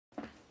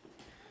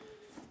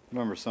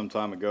remember some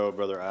time ago,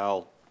 Brother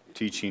Al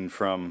teaching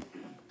from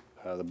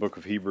the book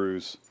of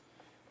Hebrews,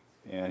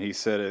 and he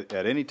said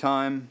at any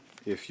time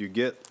if you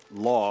get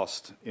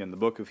lost in the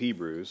book of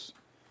Hebrews,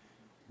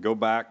 go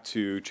back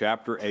to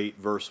chapter 8,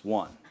 verse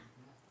 1,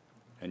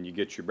 and you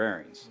get your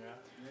bearings. Yeah.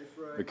 That's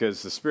right.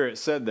 Because the Spirit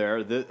said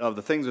there, that of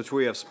the things which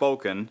we have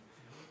spoken,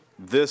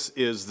 this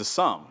is the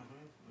sum.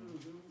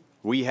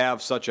 We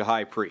have such a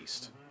high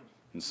priest.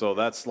 And so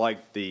that's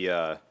like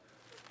the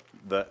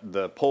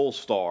pole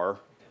star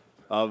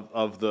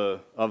of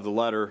the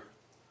letter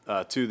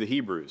to the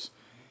Hebrews.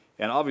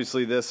 And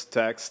obviously this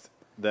text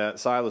that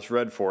Silas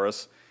read for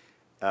us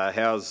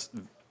has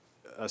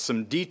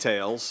some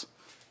details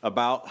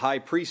about high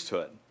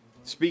priesthood.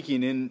 He's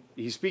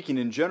speaking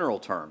in general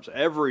terms.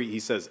 He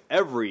says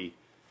every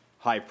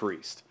high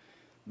priest.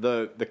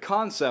 The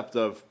concept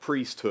of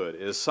priesthood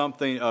is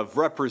something of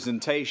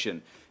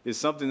representation, is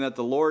something that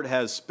the Lord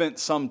has spent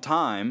some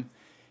time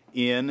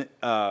in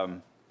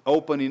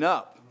opening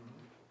up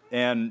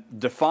and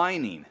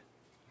defining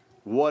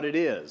what it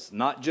is.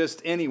 Not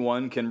just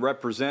anyone can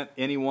represent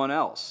anyone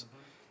else.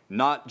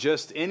 Not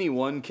just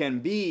anyone can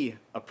be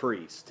a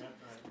priest.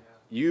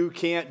 You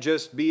can't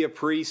just be a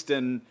priest,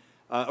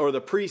 or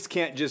the priest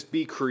can't just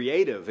be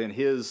creative in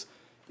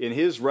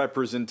his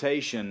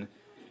representation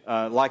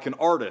like an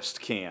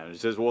artist can. He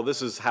says, well,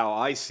 this is how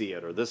I see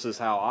it, or this is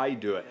how I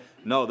do it.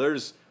 No,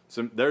 there's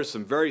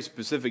some very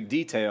specific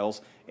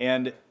details,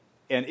 and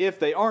if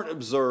they aren't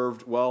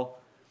observed, well,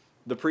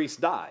 the priest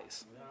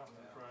dies.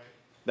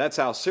 That's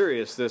how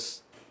serious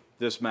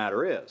this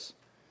matter is.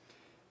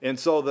 And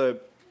so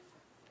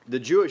the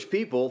Jewish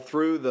people,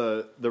 through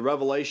the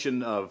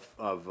revelation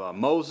of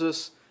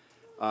Moses,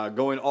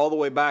 going all the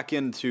way back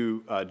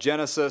into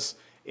Genesis,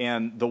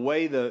 and the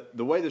way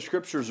the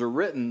scriptures are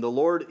written, the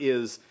Lord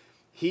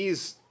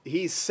he's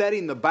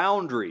setting the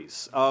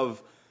boundaries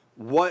of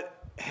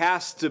what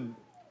has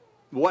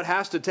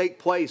to take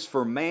place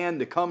for man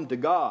to come to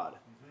God.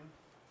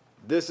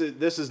 This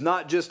is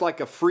not just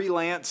like a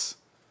freelance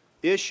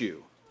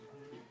issue.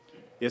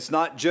 It's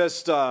not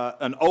just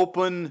an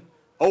open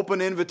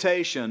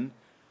invitation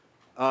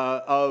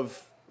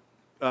of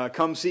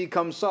come see,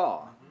 come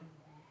saw,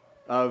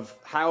 of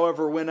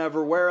however,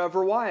 whenever,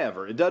 wherever,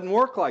 whyever. It doesn't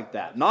work like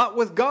that. Not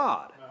with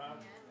God.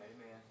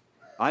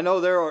 I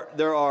know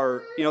there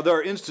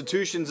are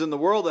institutions in the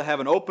world that have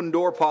an open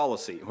door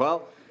policy.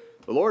 Well,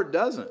 the Lord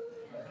doesn't.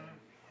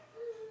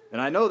 And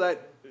I know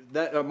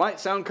that might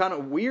sound kind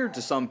of weird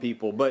to some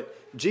people, but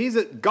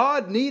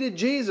God needed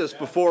Jesus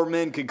before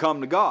men could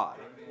come to God.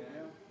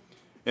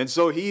 And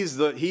so he's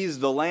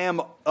the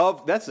Lamb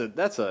of. That's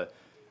a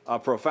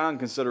profound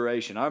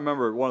consideration. I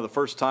remember one of the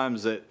first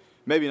times that,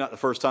 maybe not the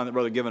first time that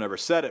Brother Given ever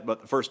said it,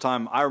 but the first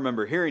time I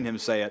remember hearing him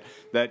say it,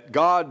 that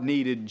God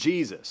needed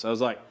Jesus. I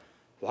was like,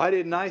 why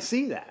didn't I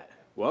see that?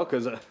 Well,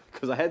 because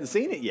I hadn't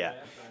seen it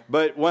yet.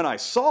 But when I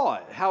saw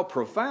it, how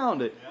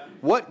profound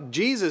what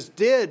Jesus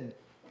did,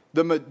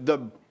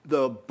 the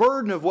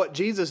burden of what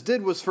Jesus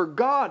did was for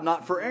God,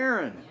 not for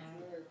Aaron.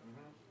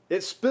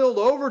 It spilled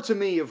over to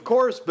me, of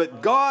course,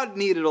 but God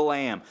needed a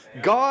lamb.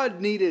 God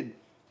needed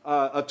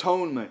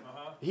atonement.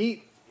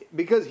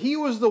 Because he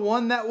was the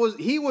one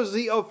he was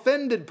the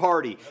offended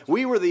party.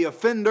 We were the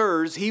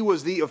offenders. He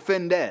was the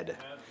offended.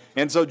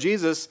 And so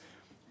Jesus,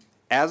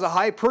 as a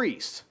high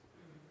priest,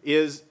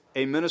 is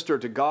a minister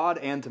to God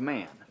and to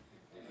man.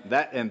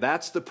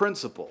 That's the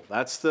principle.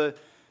 That's the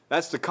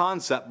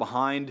concept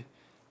behind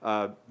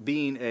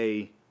being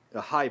a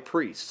high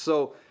priest.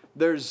 So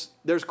there's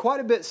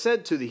quite a bit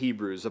said to the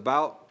Hebrews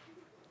about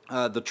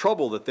the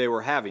trouble that they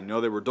were having.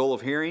 They were dull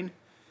of hearing.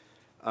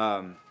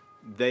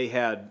 They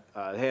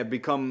had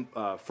become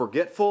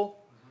forgetful.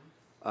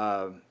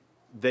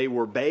 They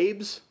were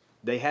babes.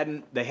 They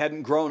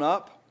hadn't grown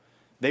up.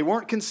 They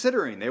weren't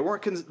considering. They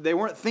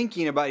weren't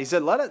thinking about it. He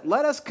said,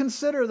 let us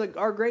consider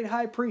our great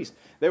high priest.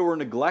 They were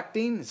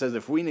neglecting. He says,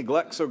 if we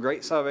neglect so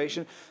great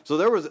salvation. So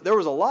there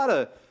was a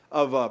lot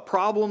of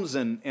problems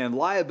and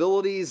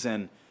liabilities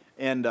and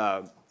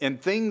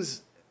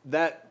things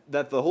that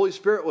the Holy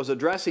Spirit was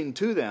addressing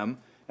to them,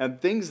 and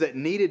things that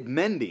needed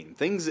mending,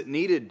 things that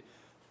needed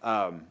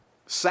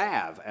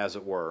salve, as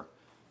it were.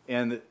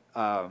 And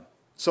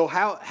so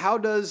how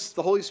does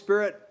the Holy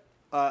Spirit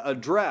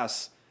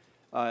address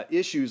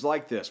issues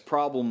like this,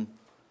 problem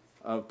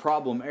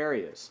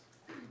areas?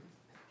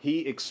 He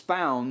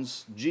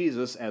expounds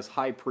Jesus as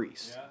high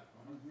priest.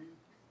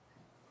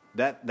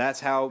 That's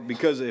how,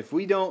 because if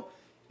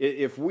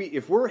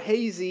we're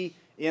hazy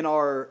in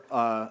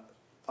our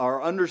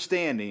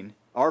understanding,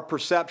 our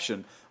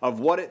perception of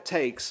what it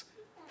takes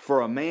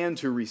for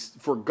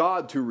for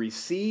God to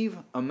receive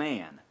a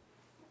man,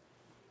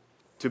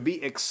 to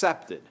be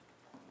accepted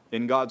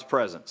in God's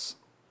presence,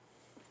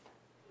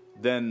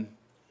 then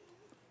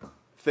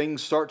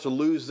things start to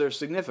lose their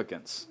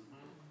significance.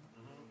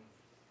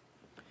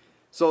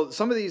 So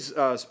some of these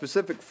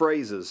specific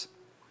phrases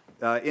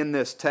in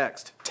this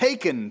text,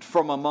 taken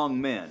from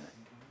among men.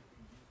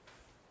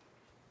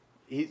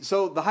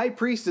 So the high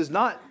priest is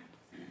not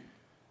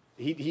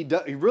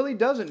he really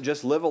doesn't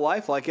just live a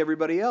life like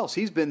everybody else.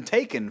 He's been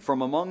taken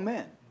from among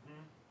men.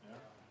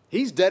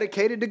 He's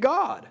dedicated to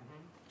God.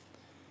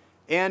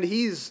 And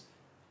he's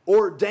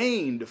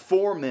ordained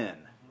for men.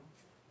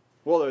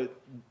 Well,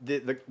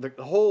 the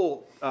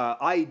whole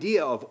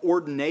idea of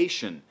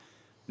ordination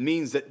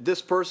means that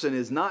this person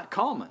is not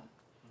common.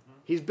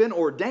 He's been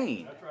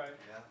ordained. That's right.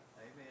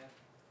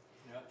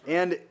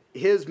 And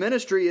his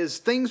ministry is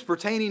things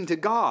pertaining to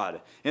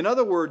God. In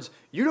other words,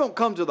 you don't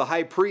come to the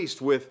high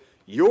priest with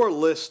your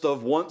list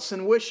of wants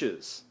and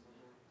wishes.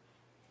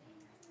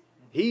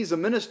 He's a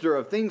minister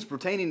of things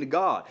pertaining to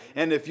God.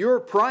 And if your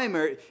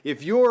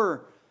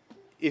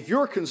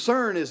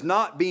concern is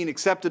not being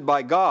accepted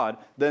by God,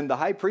 then the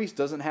high priest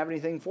doesn't have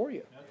anything for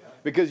you.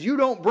 Because you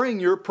don't bring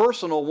your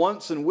personal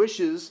wants and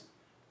wishes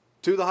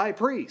to the high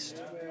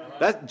priest.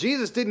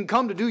 Jesus didn't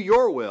come to do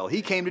your will.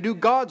 He came to do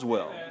God's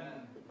will.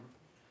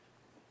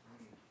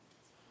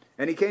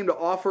 And he came to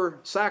offer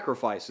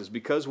sacrifices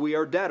because we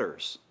are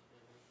debtors.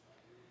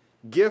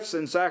 Gifts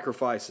and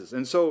sacrifices.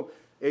 And so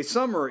a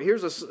summary,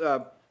 here's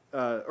a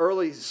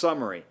early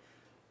summary.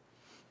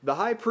 The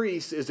high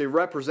priest is a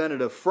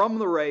representative from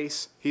the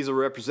race. He's a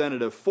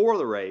representative for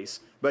the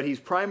race, but he's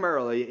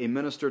primarily a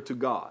minister to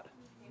God.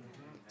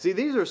 See,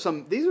 these are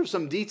some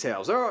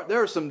details.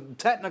 There are some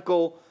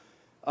technical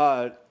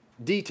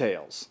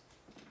details.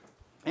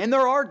 And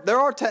there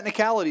are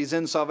technicalities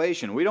in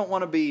salvation. We don't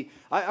want to be,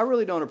 I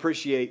really don't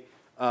appreciate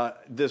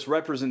this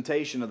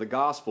representation of the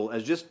gospel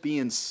as just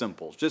being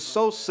simple. Just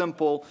so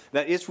simple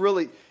that it's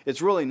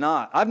really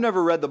not. I've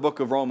never read the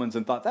book of Romans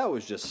and thought that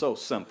was just so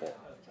simple.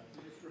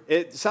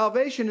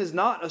 Salvation is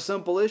not a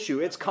simple issue.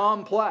 It's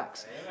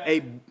complex.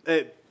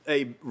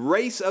 A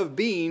race of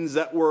beings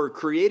that were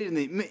created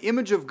in the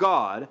image of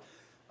God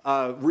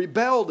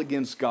rebelled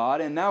against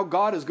God, and now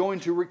God is going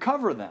to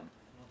recover them.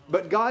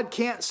 But God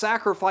can't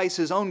sacrifice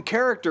his own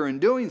character in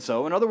doing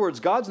so. In other words,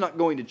 God's not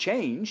going to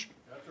change.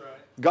 That's right.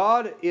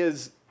 God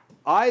is,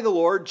 I the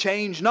Lord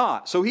change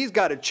not. So he's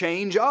got to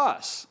change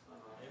us.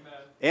 Amen.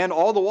 And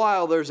all the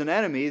while there's an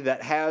enemy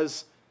that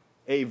has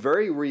a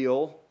very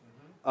real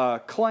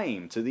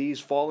claim to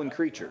these fallen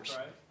creatures.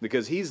 Right.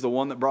 Because he's the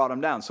one that brought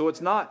them down. So it's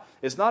not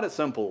a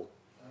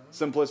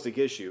simplistic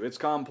issue. It's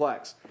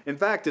complex. In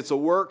fact, it's a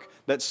work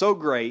that's so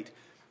great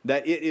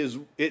that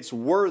it's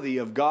worthy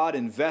of God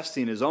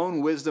investing his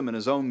own wisdom and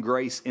his own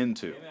grace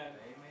into. Amen.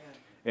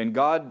 And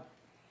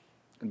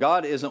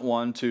God isn't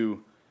one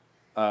to,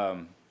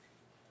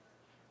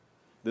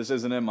 this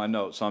isn't in my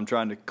notes, so I'm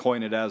trying to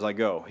coin it as I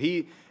go.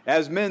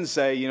 As men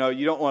say, you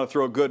don't want to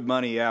throw good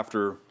money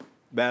after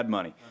bad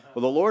money.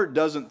 Well, the Lord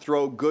doesn't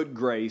throw good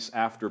grace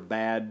after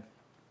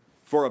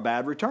for a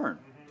bad return.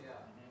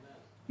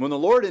 When the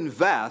Lord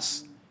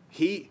invests,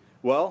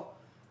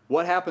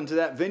 what happened to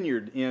that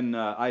vineyard in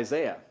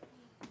Isaiah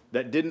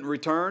that didn't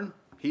return?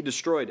 He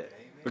destroyed it.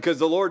 Because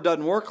the Lord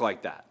doesn't work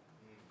like that.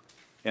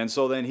 And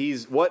so then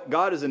what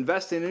God is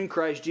investing in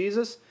Christ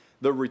Jesus,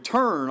 the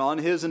return on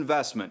his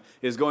investment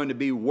is going to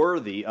be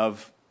worthy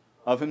of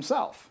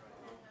himself.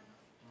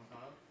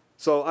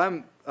 So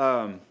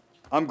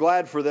I'm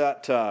glad for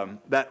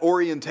that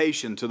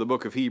orientation to the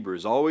book of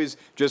Hebrews. Always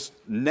just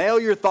nail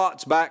your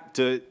thoughts back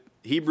to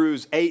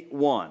Hebrews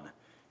 8:1.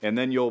 And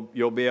then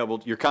you'll be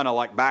able, you're kind of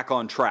like back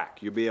on track.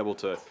 You'll be able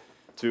to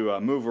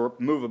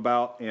move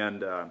about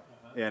and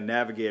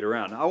navigate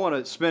around. I want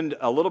to spend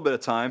a little bit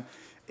of time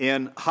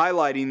in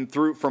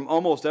highlighting from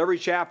almost every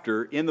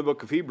chapter in the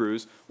book of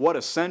Hebrews what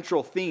a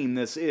central theme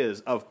this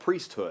is of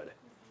priesthood,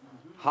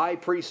 high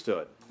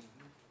priesthood.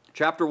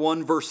 Chapter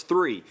 1, verse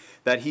 3,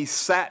 that he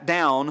sat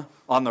down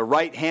on the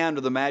right hand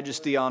of the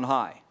majesty on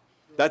high.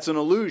 That's an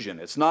allusion.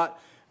 It's not,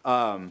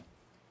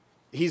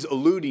 he's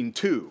alluding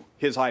to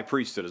his high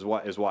priesthood is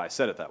why I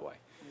said it that way.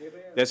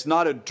 It's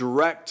not a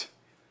direct,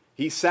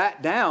 he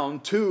sat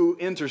down to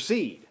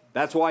intercede.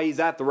 That's why he's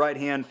at the right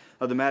hand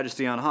of the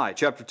majesty on high.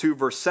 Chapter 2,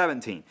 verse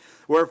 17.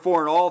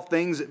 Wherefore in all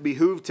things it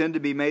behooved him to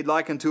be made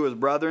like unto his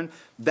brethren,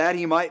 that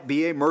he might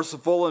be a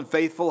merciful and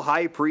faithful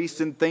high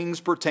priest in things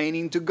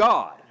pertaining to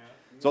God.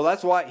 So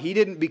that's why he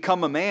didn't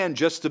become a man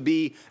just to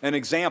be an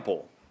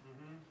example.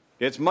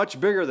 It's much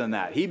bigger than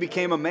that. He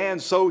became a man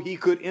so he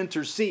could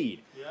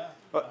intercede.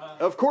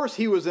 Of course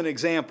he was an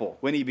example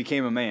when he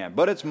became a man,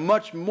 but it's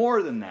much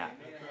more than that.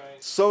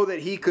 So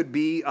that he could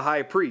be a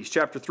high priest.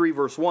 Chapter 3,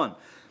 verse 1.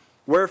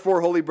 Wherefore,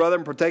 holy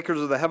brethren,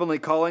 partakers of the heavenly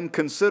calling,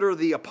 consider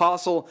the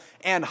apostle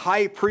and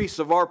high priest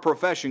of our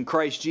profession,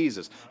 Christ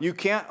Jesus. You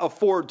can't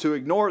afford to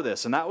ignore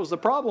this, and that was the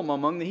problem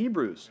among the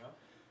Hebrews.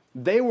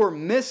 They were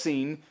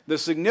missing the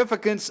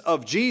significance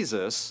of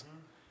Jesus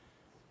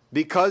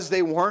because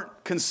they weren't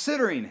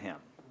considering him.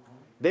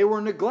 They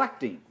were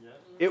neglecting.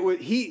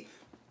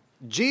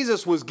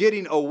 Jesus was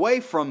getting away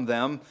from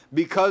them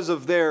because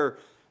of their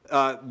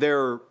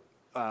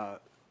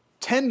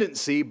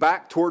tendency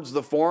back towards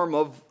the form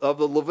of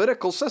the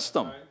Levitical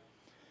system. Right.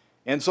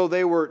 And so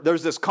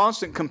there's this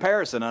constant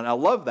comparison, and I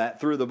love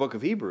that through the book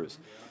of Hebrews.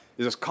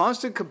 There's this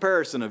constant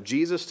comparison of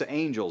Jesus to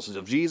angels,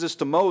 of Jesus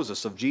to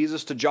Moses, of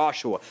Jesus to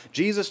Joshua,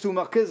 Jesus to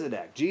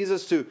Melchizedek,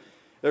 Jesus to...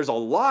 there's a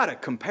lot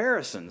of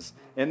comparisons,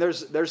 and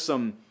there's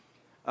some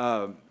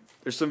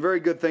very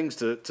good things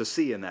to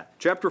see in that.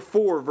 Chapter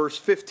 4, verse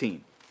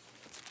 15.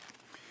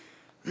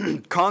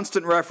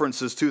 Constant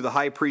references to the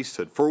high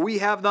priesthood. For we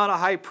have not a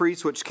high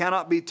priest which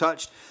cannot be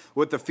touched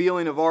with the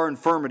feeling of our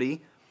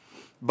infirmity,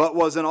 but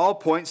was in all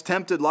points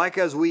tempted like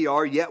as we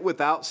are, yet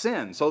without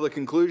sin. So the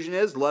conclusion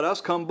is, let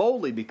us come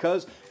boldly,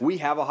 because we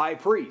have a high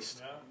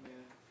priest.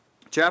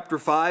 Chapter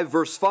 5,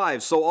 verse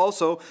 5. So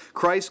also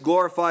Christ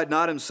glorified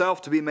not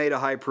himself to be made a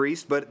high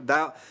priest,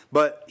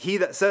 but he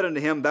that said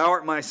unto him, Thou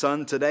art my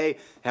son, today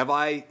have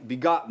I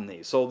begotten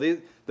thee. So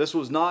this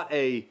was not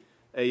a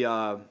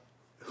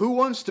who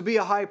wants to be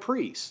a high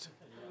priest?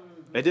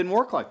 It didn't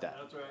work like that.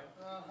 That's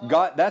right.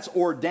 God, that's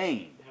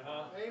ordained.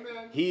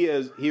 Amen.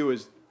 He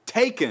was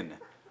taken,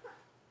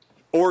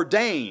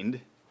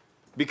 ordained,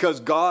 because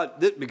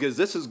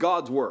this is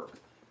God's work.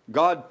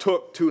 God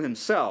took to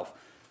himself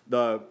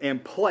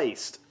and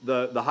placed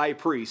the high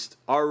priest,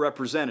 our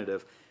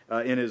representative,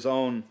 in his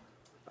own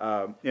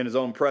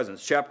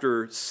presence.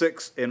 Chapter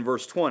 6 and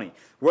verse 20.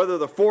 Whether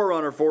the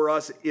forerunner for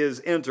us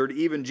is entered,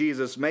 even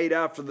Jesus, made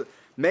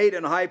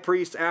an high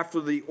priest after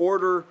the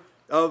order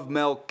of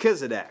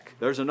Melchizedek.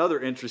 There's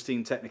another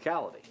interesting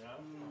technicality.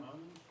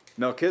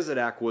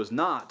 Melchizedek was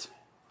not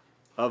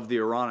of the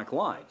Aaronic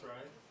line.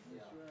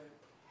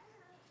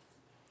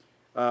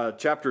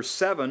 Chapter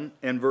 7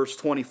 and verse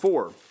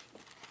 24.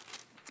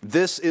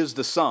 This is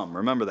the sum.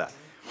 Remember that.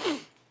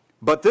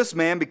 But this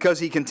man, because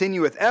he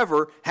continueth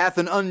ever, hath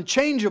an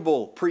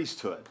unchangeable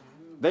priesthood.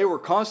 They were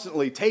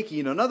constantly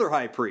taking another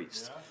high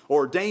priest,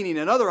 ordaining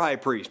another high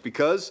priest,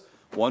 because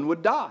one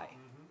would die.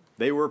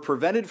 They were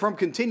prevented from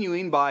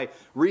continuing by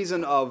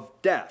reason of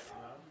death.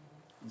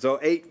 So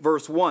 8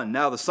 verse 1.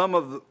 Now the sum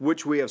of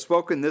which we have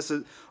spoken,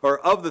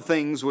 of the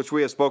things which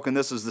we have spoken,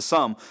 this is the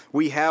sum.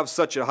 We have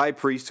such a high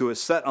priest who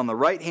is set on the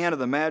right hand of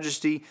the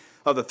majesty,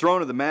 of the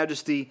throne of the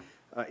majesty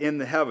in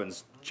the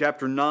heavens.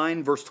 Chapter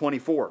 9 verse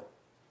 24.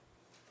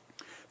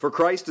 For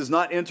Christ is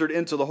not entered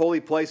into the holy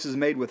places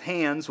made with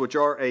hands, which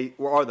are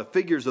the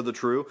figures of the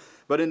true,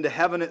 but into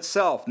heaven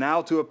itself,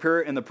 now to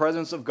appear in the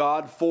presence of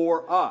God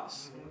for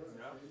us.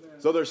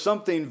 So there's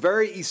something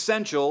very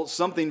essential,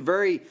 something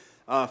very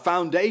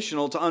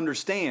foundational to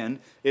understand,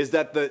 is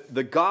that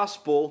the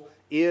gospel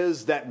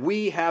is that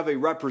we have a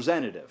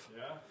representative.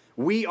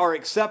 We are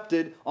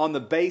accepted on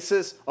the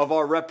basis of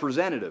our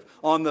representative,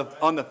 on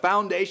the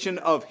foundation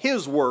of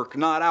his work,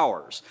 not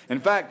ours. In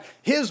fact,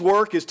 his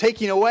work is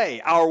taking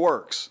away our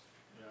works.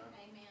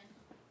 Amen.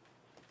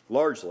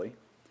 Largely.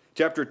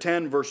 Chapter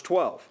 10, verse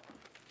 12.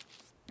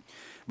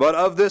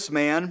 But this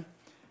man,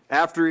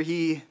 after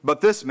he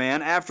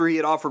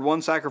had offered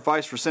one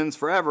sacrifice for sins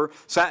forever,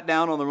 sat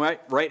down on the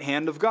right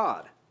hand of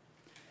God.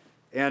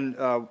 And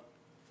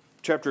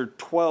chapter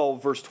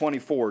 12, verse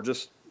 24,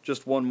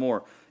 just one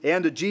more.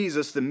 And to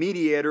Jesus, the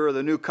mediator of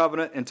the new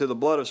covenant, and to the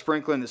blood of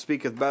sprinkling that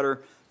speaketh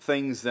better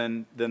things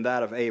than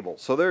that of Abel.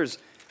 So there's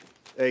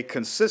a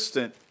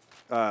consistent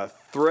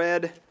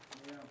thread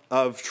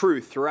of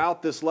truth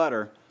throughout this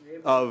letter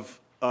of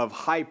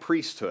high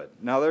priesthood.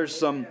 Now there's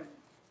some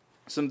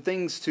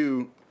things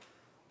to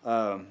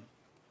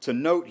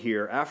note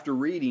here. After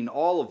reading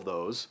all of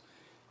those,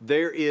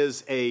 there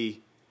is a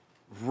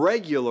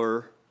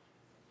regular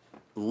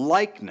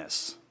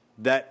likeness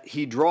that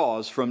he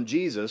draws from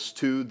Jesus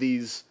to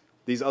these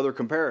other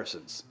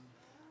comparisons.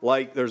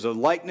 Like there's a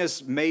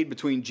likeness made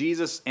between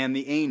Jesus and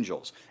the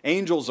angels.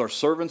 Angels are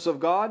servants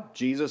of God.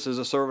 Jesus is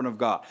a servant of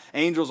God.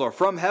 Angels are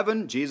from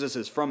heaven. Jesus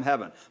is from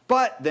heaven.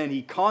 But then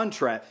he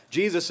contrasts.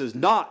 Jesus is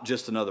not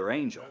just another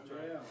angel.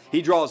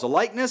 He draws a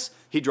likeness.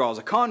 He draws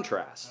a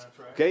contrast.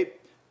 Okay?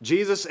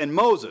 Jesus and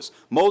Moses.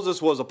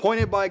 Moses was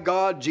appointed by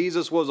God.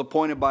 Jesus was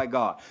appointed by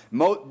God.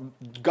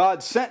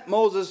 God sent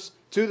Moses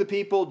to the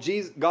people.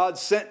 God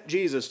sent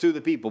Jesus to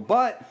the people.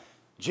 But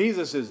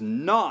Jesus is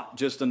not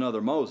just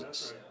another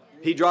Moses.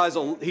 He draws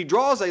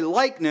a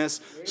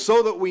likeness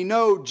so that we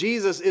know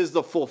Jesus is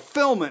the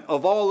fulfillment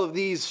of all of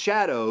these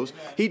shadows.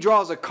 He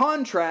draws a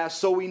contrast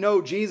so we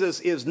know Jesus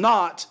is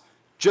not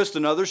just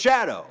another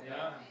shadow.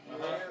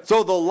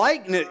 So the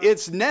likeness,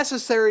 it's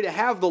necessary to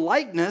have the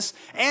likeness,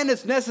 and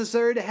it's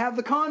necessary to have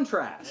the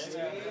contrast.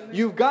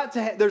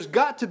 There's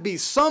got to be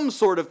some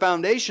sort of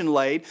foundation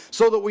laid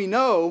so that we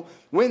know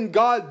when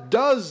God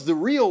does the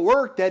real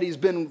work that he's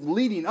been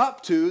leading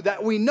up to,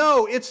 that we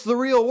know it's the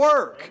real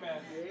work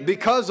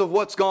because of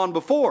what's gone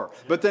before.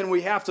 But then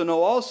we have to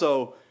know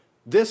also,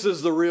 this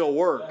is the real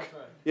work.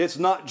 It's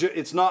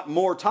not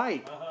more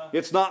type.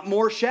 It's not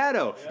more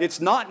shadow. It's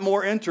not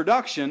more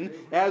introduction.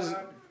 As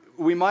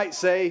we might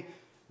say,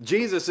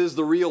 Jesus is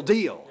the real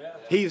deal.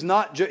 He's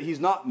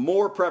not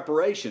more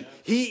preparation.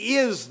 He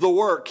is the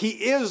work. He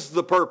is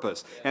the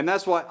purpose. And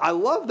that's why I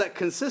love that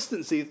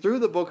consistency through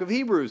the book of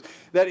Hebrews.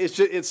 That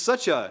it's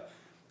such a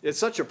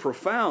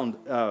profound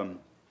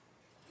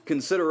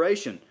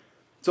consideration.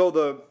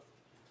 So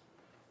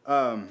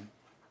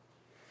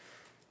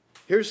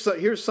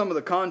here's some of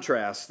the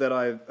contrasts that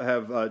I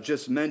have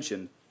just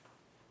mentioned.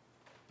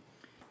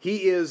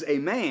 He is a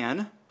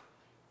man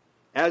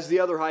as the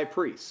other high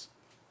priests.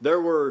 there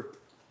were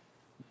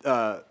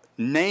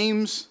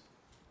names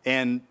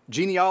and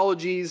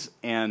genealogies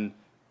and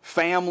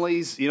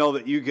families,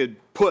 that you could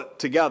put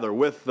together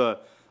with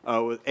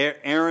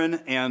Aaron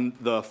and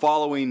the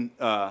following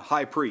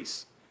high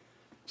priests.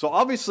 So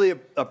obviously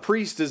a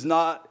priest is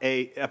not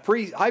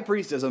high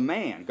priest is a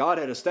man. God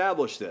had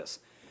established this.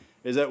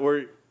 Is that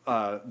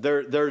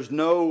there's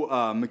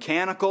no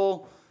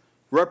mechanical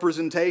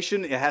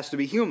representation. It has to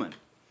be human.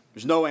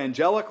 There's no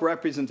angelic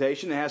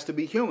representation. It has to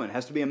be human. It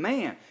has to be a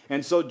man.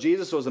 And so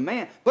Jesus was a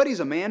man, but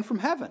he's a man from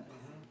heaven.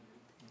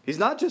 He's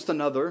not just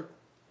another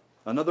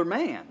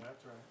man.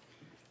 That's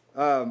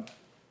right.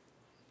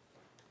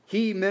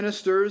 He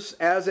ministers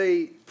as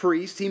a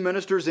priest. He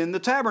ministers in the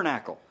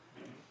tabernacle.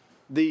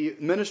 The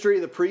ministry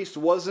of the priest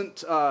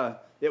wasn't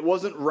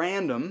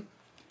random.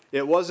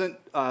 It wasn't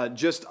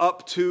just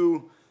up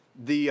to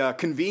the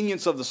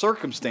convenience of the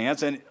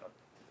circumstance. And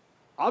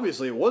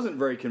obviously it wasn't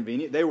very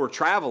convenient. They were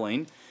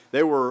traveling.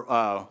 They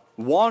were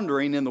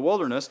wandering in the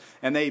wilderness,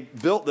 and they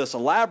built this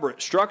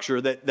elaborate structure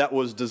that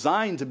was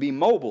designed to be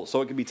mobile,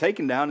 so it could be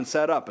taken down and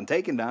set up, and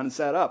taken down and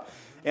set up.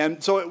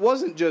 And so it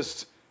wasn't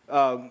just,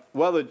 it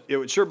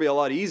would sure be a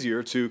lot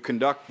easier to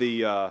conduct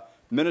the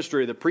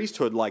ministry of the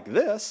priesthood like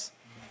this.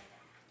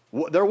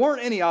 There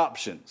weren't any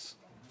options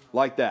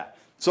like that.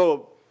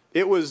 So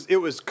it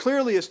was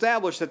clearly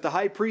established that the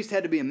high priest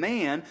had to be a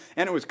man,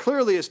 and it was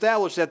clearly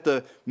established that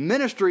the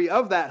ministry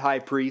of that high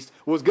priest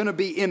was going to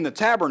be in the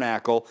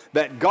tabernacle,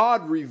 that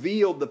God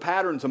revealed the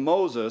pattern to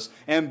Moses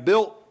and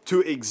built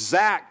to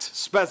exact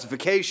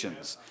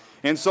specifications.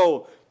 And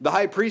so the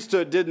high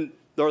priesthood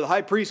the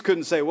high priest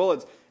couldn't say,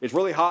 well, it's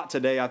really hot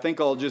today, I think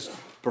I'll just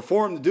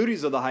perform the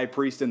duties of the high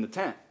priest in the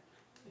tent.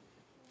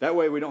 That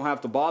way we don't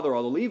have to bother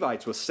all the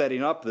Levites with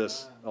setting up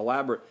this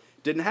elaborate.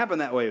 Didn't happen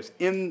that way. It was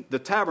in the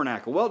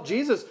tabernacle. Well,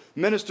 Jesus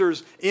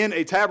ministers in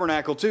a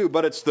tabernacle too,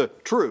 but it's the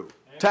true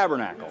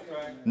tabernacle,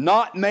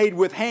 not made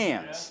with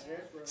hands.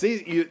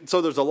 See,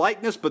 so there's a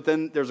likeness, but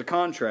then there's a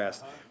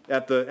contrast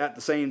at the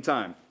same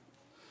time.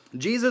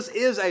 Jesus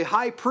is a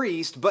high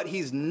priest, but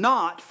he's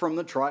not from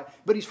the tribe.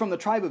 But he's from the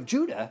tribe of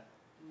Judah,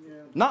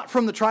 not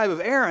from the tribe of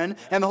Aaron.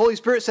 And the Holy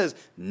Spirit says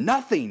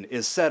nothing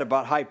is said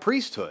about high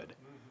priesthood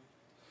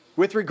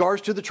with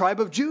regards to the tribe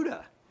of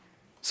Judah.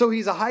 So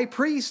he's a high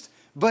priest,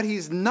 but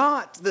he's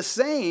not the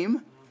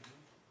same.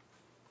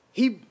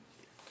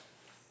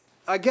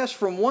 I guess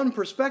from one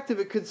perspective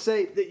you could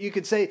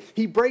say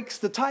he breaks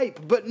the type,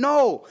 but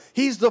no,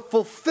 he's the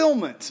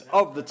fulfillment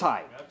of the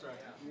type.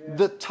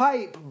 The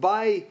type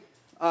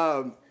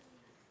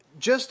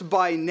just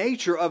by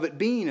nature of it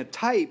being a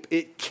type,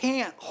 it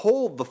can't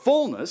hold the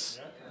fullness.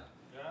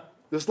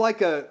 It's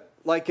like an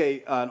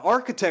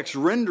architect's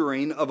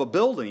rendering of a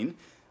building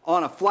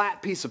on a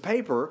flat piece of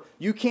paper.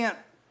 You can't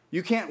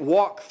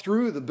walk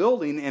through the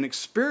building and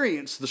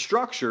experience the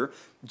structure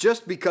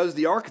just because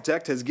the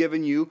architect has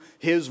given you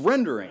his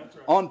rendering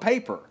on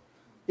paper.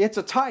 It's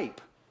a type,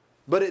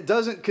 but it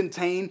doesn't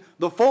contain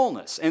the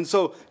fullness. And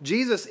so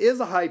Jesus is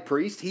a high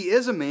priest. He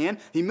is a man.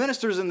 He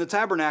ministers in the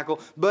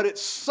tabernacle, but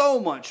it's so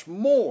much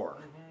more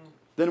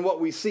than what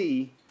we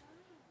see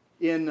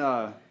in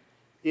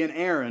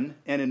Aaron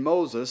and in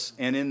Moses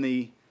and in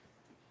the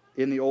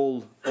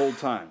old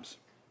times.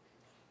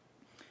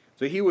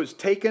 So he was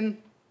taken.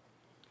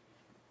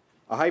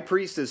 A high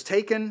priest is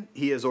taken,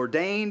 he is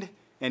ordained,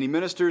 and he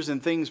ministers in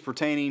things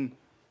pertaining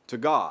to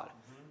God.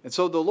 And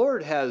so the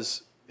Lord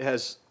has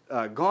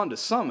gone to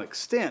some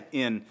extent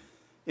in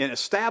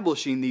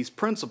establishing these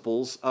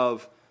principles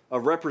of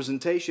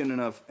representation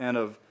and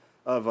of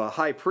a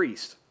high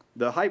priest.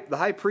 The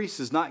high priest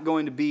is not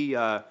going to be,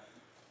 I'd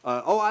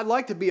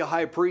like to be a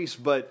high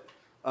priest, but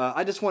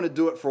I just want to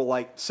do it for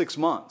like 6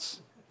 months,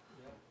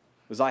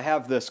 because I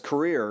have this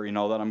career,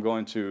 that I'm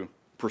going to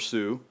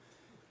pursue.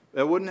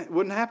 It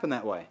wouldn't happen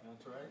that way.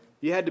 That's right.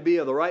 You had to be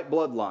of the right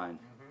bloodline.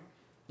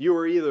 You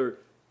were you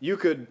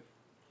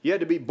had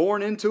to be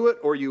born into it,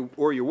 or you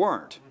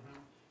weren't.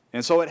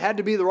 And so it had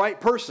to be the right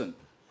person.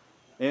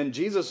 And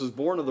Jesus was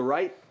born of the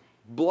right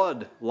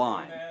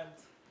bloodline. Amen.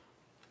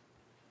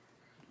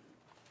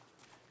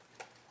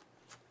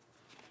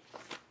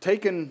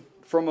 Taken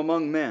from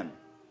among men.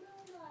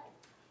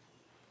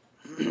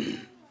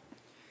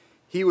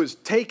 He was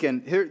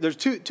taken. Here, there's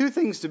two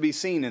things to be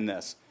seen in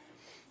this.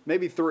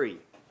 Maybe three.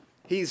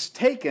 He's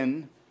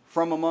taken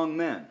from among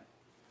men.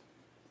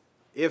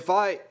 It's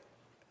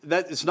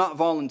not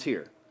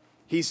volunteer.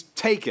 He's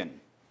taken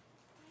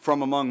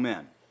from among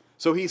men.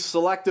 So he's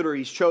selected or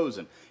he's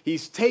chosen.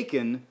 He's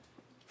taken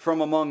from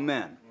among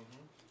men.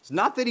 It's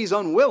not that he's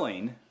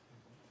unwilling,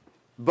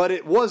 but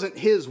it wasn't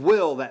his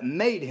will that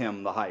made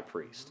him the high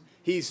priest.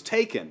 He's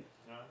taken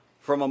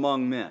from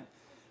among men.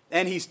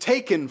 And he's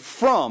taken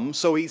from,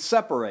 so he's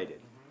separated.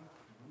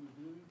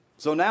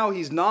 So now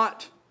he's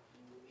not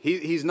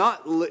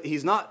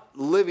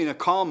living a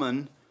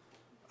common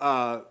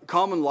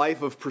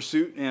life of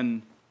pursuit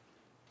and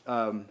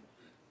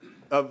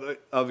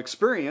of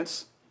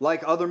experience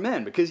like other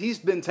men, because he's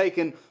been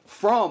taken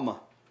from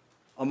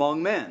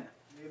among men.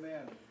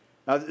 Amen.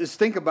 Now, just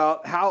think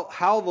about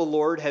how the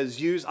Lord has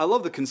used. I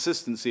love the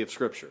consistency of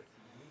Scripture.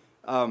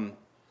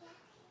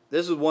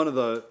 This is one of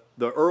the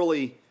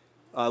early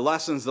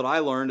lessons that I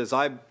learned as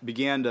I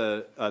began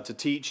to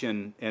teach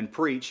and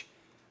preach,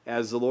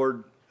 as the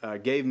Lord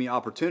gave me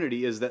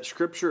opportunity, is that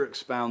Scripture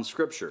expounds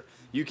Scripture.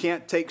 You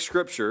can't take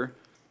Scripture,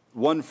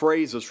 one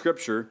phrase of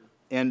Scripture,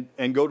 and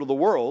go to the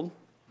world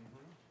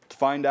to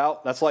find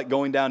out. That's like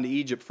going down to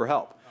Egypt for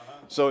help.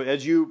 So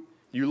as you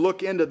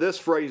look into this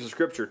phrase of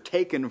Scripture,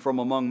 taken from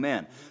among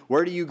men,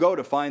 where do you go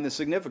to find the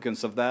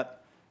significance of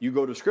that? You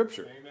go to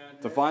Scripture. Amen.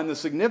 To find the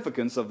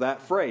significance of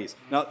that phrase.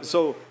 Now,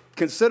 so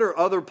consider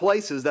other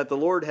places that the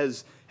Lord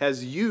has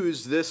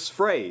used this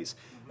phrase.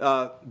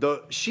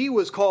 She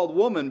was called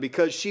woman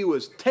because she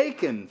was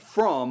taken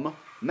from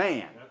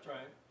man. That's right.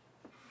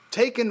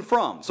 Taken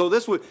from. So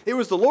it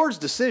was the Lord's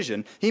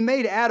decision. He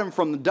made Adam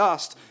from the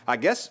dust. I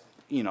guess,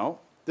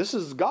 this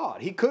is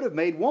God. He could have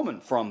made woman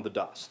from the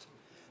dust.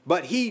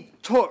 But he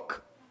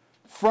took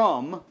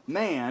from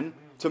man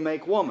to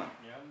make woman.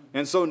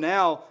 And so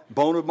now,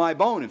 bone of my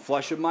bone and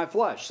flesh of my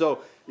flesh. So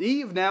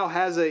Eve now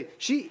has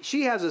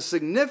she has a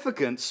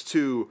significance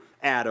to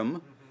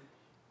Adam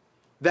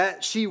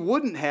that she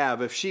wouldn't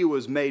have if she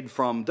was made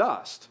from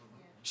dust.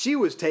 She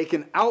was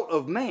taken out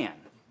of man.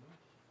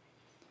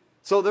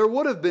 So there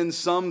would have been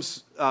some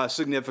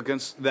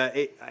significance that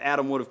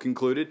Adam would have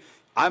concluded.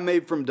 I'm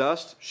made from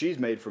dust, she's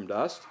made from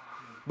dust.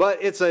 But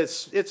it's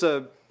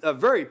a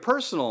very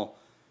personal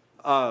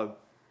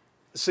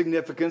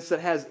significance that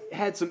has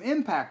had some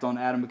impact on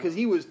Adam, because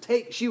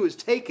she was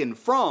taken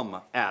from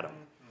Adam.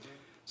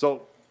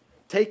 So,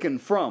 taken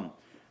from.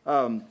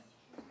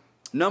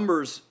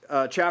 Numbers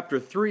chapter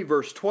 3,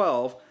 verse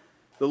 12,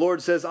 the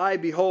Lord says,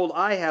 behold,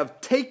 I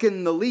have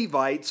taken the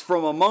Levites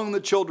from among the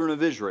children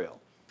of Israel.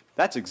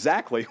 That's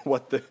exactly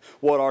what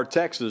our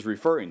text is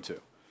referring to.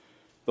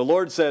 The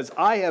Lord says,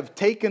 I have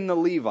taken the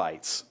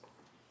Levites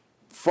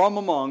from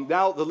among.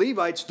 Now, the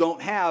Levites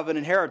don't have an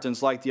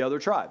inheritance like the other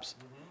tribes.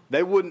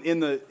 They wouldn't, in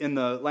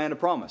the land of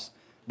promise,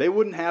 they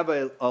wouldn't have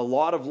a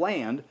lot of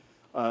land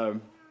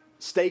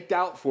staked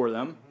out for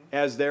them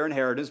as their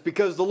inheritance,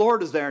 because the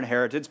Lord is their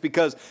inheritance,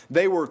 because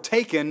they were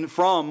taken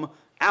from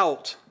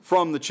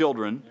the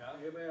children.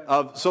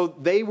 So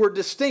they were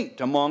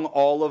distinct among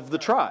all of the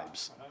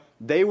tribes.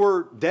 They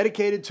were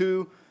dedicated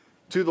to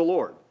the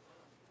Lord.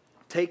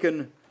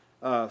 Taken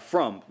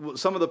from.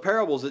 Some of the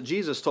parables that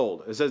Jesus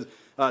told. It says,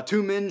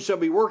 2 men shall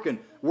be working,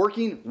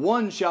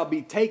 one shall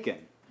be taken.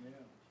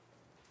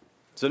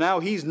 So now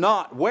he's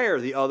not where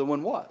the other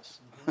one was.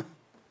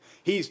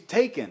 He's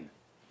taken,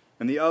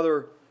 and the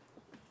other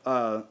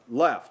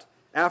left.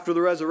 After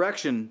the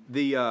resurrection,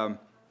 the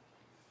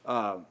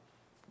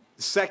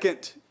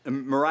second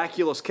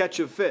miraculous catch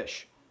of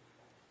fish,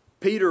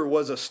 Peter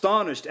was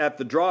astonished at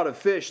the draught of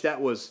fish that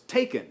was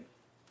taken.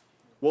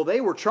 Well, they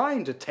were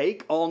trying to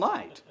take all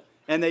night,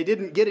 and they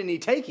didn't get any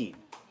taking.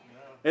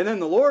 And then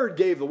the Lord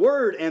gave the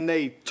word, and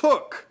they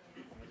took.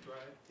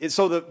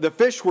 So the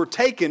fish were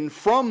taken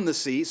from the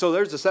sea. So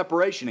there's the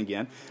separation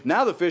again.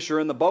 Now the fish are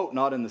in the boat,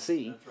 not in the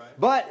sea.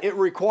 But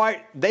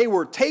they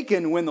were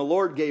taken when the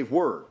Lord gave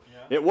word.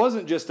 It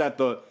wasn't just that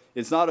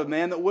it's not of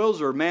man that wills,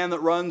 or of man that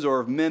runs, or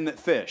of men that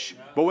fish.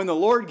 But when the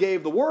Lord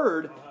gave the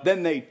word,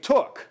 then they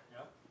took.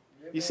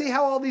 You see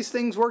how all these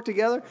things work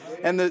together?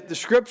 And the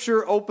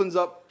Scripture opens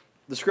up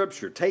the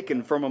Scripture,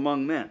 taken from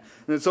among men.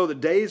 And so the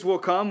days will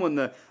come when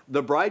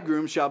the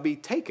bridegroom shall be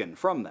taken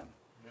from them.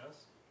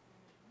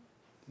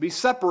 Be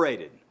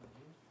separated.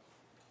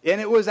 And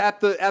it was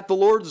at the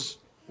Lord's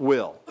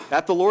will,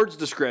 at the Lord's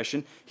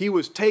discretion. He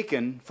was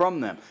taken from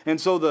them. And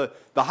so the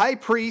high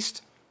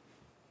priest,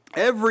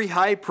 every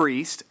high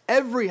priest,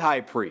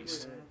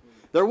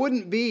 there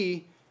wouldn't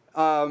be,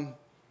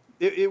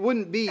 it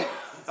wouldn't be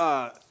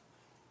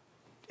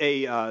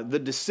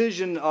the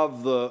decision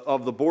of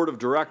the board of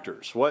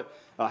directors.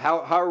 How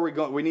are we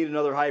going? We need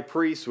another high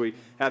priest. We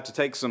have to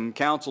take some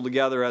counsel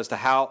together as to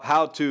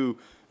how to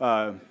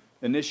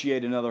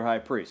initiate another high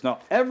priest. Now,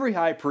 every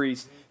high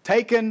priest,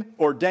 taken,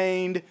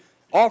 ordained,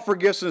 offer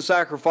gifts and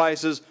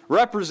sacrifices,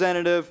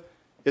 representative,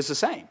 is the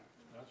same.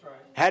 That's right.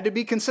 Had to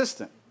be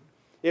consistent.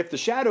 If the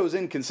shadow is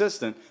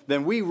inconsistent,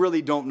 then we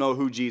really don't know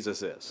who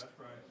Jesus is. That's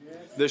right.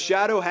 Yes. The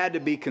shadow had to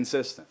be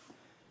consistent.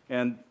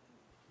 And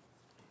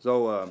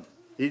so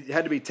he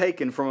had to be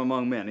taken from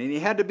among men. And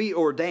he had to be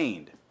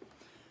ordained.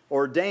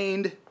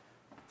 Ordained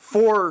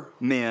for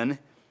men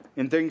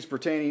in things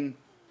pertaining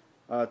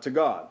to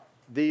God.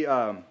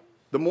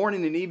 The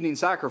morning and evening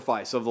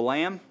sacrifice of the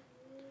lamb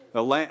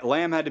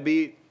had to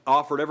be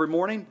offered every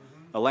morning.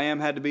 A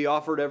lamb had to be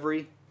offered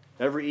every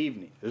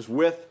evening. It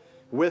was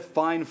with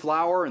fine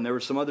flour, and there were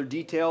some other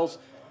details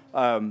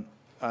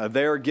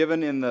there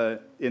given in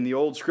the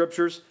old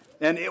scriptures,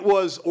 and it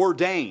was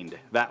ordained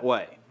that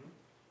way.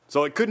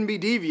 So it couldn't be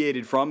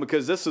deviated from,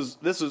 because this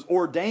is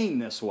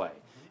ordained this way.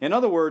 In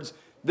other words,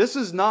 this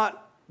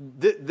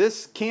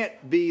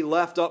can't be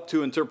left up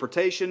to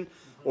interpretation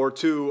or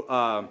to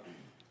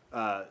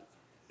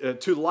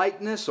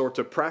likeness or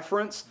to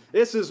preference.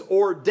 This is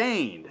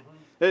ordained.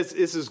 This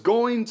is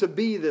going to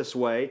be this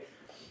way.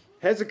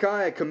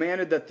 Hezekiah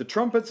commanded that the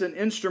trumpets and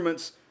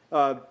instruments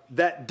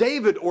that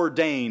David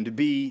ordained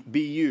be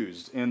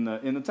used in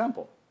the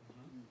temple.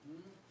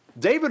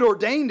 David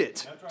ordained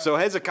it. Right. So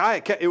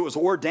Hezekiah, it was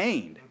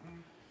ordained.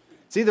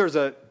 See, there's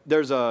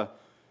a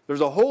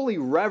holy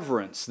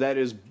reverence that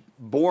is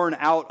born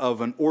out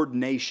of an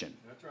ordination.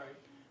 That's right.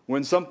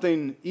 When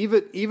something,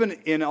 even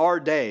in our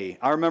day,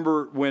 I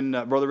remember when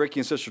Brother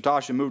Ricky and Sister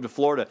Tasha moved to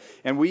Florida,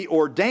 and we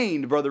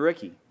ordained Brother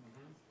Ricky.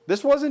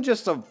 This wasn't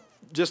just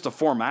a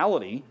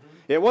formality.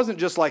 It wasn't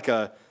just like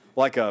a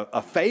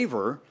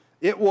favor.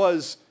 It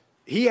was,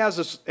 he has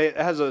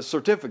a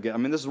certificate. I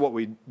mean, this is what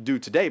we do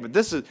today, but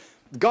this is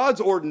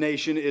God's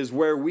ordination is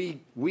where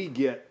we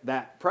get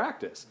that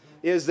practice.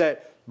 Is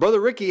that Brother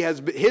Ricky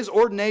his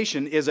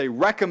ordination is a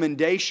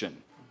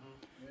recommendation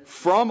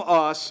from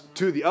us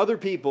to the other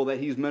people that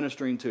he's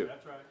ministering to.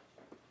 That's right.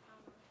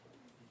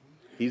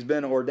 He's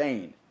been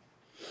ordained.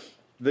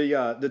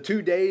 The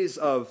 2 days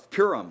of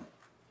Purim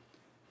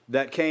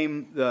that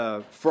came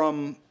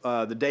from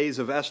the days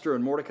of Esther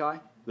and Mordecai,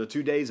 the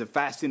 2 days of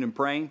fasting and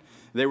praying,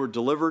 they were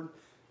delivered.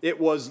 It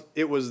was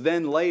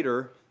then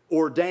later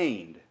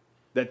ordained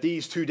that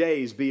these 2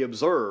 days be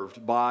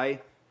observed by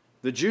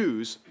the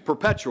Jews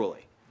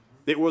perpetually.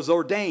 It was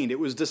ordained. It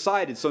was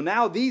decided. So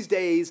now these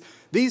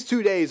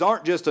 2 days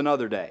aren't just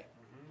another day.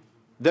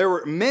 There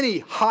were many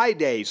high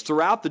days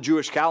throughout the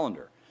Jewish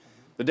calendar.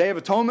 The Day of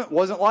Atonement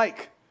wasn't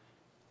like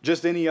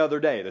just any other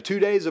day. The 2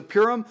 days of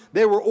Purim,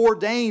 they were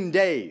ordained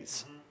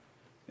days.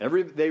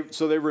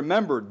 So they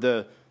remembered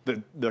the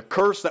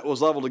curse that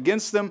was leveled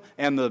against them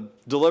and the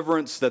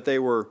deliverance that they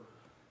were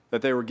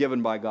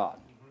given by God.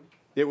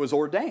 It was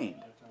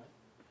ordained.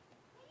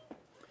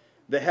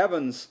 The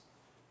heavens,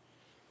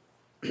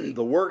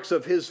 the works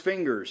of his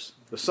fingers,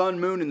 the sun,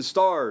 moon, and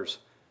stars,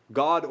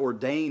 God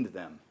ordained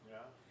them. Yeah,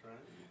 right.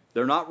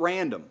 They're not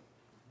random.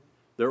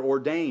 They're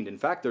ordained. In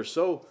fact, they're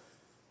so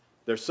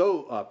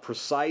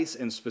precise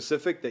and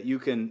specific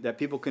that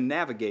people can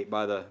navigate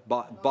by the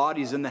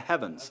bodies in the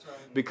heavens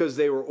because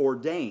they were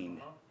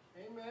ordained.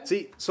 Amen.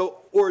 See,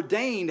 so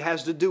ordained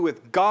has to do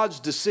with God's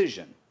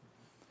decision.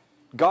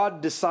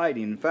 God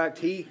deciding. In fact,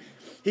 he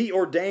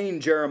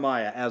ordained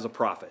Jeremiah as a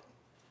prophet.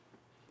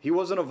 He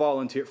wasn't a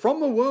volunteer. From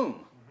the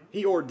womb,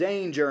 he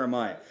ordained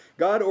Jeremiah.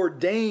 God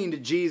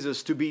ordained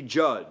Jesus to be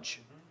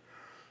judge.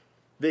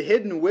 The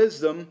hidden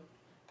wisdom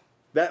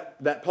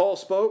that Paul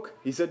spoke,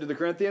 he said to the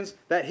Corinthians,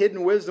 that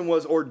hidden wisdom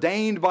was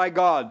ordained by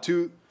God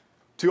to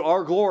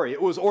our glory.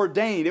 It was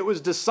ordained. It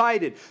was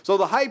decided. So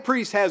the high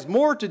priest has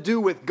more to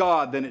do with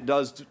God than it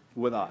does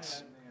with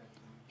us.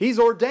 He's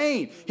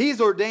ordained.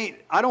 He's ordained.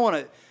 I don't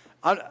want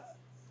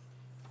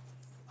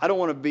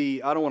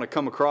to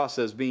come across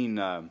as being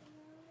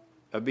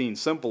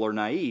simple or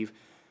naive,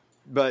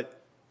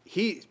 but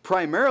he's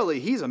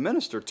a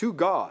minister to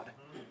God.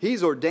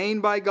 He's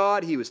ordained by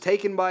God. He was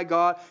taken by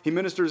God. He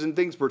ministers in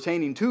things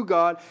pertaining to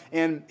God.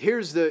 And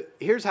here's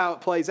how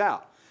it plays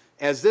out.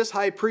 As this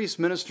high priest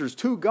ministers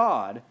to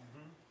God,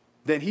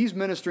 then he's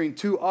ministering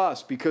to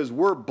us because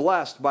we're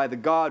blessed by the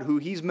God who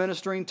he's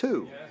ministering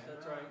to. Yes,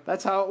 that's right.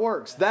 That's how it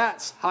works.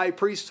 That's high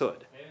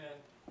priesthood.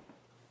 Amen.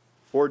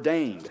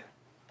 Ordained.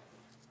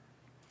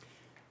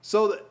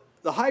 So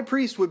the high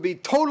priest would be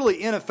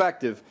totally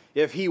ineffective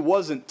if he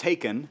wasn't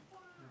taken,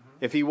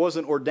 if he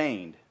wasn't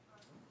ordained.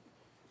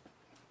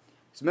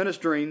 He's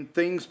ministering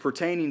things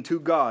pertaining to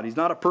God. He's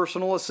not a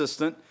personal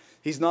assistant.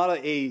 He's not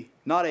a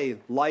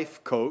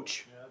life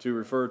coach, to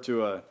refer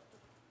to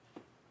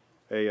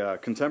a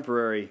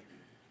contemporary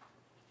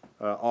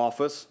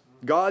office.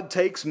 God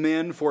takes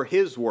men for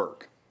his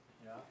work.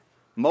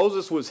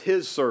 Moses was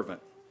his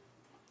servant.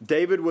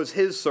 David was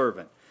his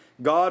servant.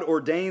 God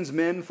ordains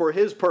men for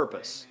his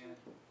purpose.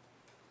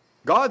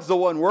 God's the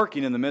one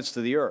working in the midst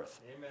of the earth.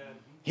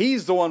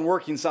 He's the one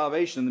working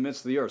salvation in the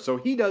midst of the earth. So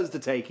he does the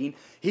taking.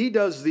 He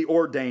does the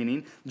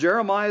ordaining.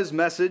 Jeremiah's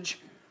message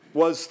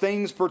was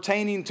things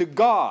pertaining to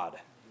God.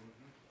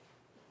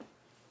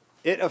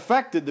 It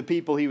affected the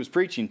people he was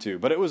preaching to,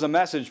 but it was a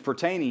message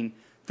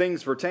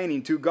things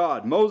pertaining to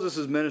God.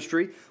 Moses'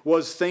 ministry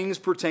was things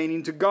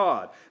pertaining to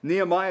God.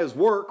 Nehemiah's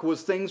work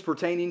was things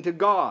pertaining to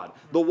God.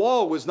 The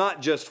wall was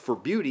not just for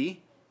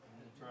beauty.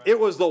 It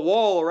was the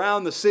wall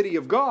around the city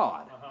of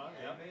God.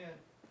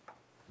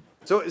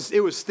 So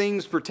it was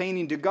things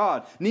pertaining to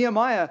God.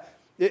 Nehemiah,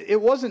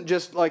 it wasn't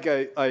just like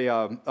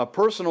a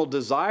personal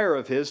desire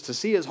of his to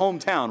see his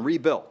hometown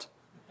rebuilt.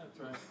 That's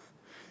right.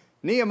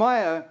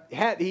 Nehemiah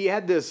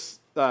had this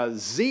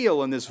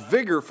zeal and this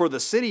vigor for the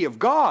city of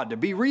God to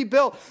be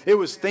rebuilt. It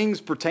was things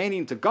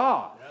pertaining to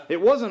God.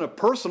 It wasn't a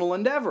personal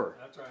endeavor.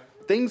 That's right.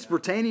 Things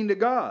pertaining to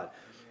God.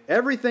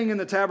 Everything in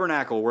the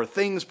tabernacle were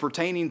things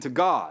pertaining to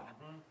God.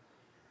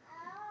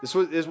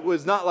 It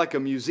was not like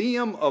a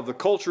museum of the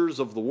cultures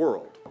of the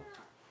world.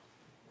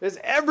 There's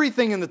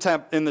everything in the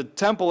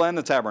temple and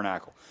the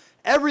tabernacle.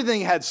 Everything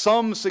had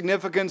some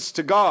significance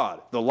to God.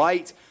 The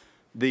light,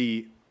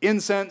 the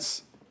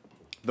incense,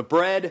 the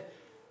bread,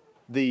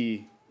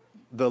 the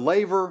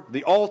laver,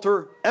 the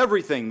altar,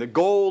 everything, the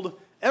gold,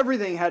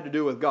 everything had to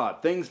do with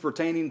God. Things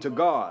pertaining to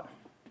God.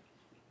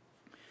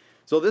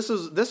 So this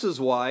is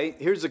why,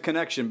 here's the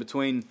connection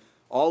between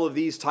all of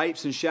these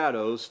types and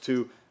shadows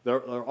to,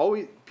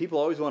 people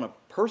always want a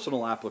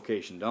personal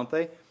application, don't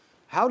they?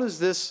 How does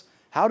this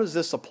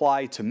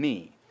apply to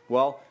me?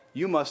 Well,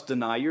 you must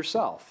deny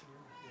yourself.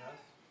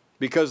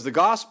 Because the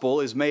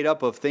gospel is made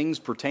up of things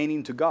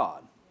pertaining to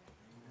God.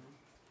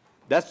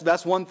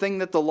 That's one thing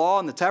that the law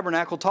and the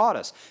tabernacle taught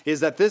us, is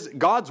that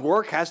God's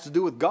work has to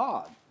do with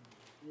God,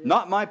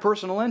 not my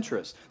personal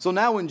interest. So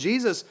now when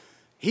Jesus,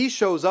 he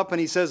shows up and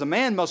he says a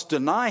man must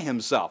deny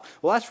himself.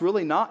 Well, that's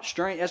really not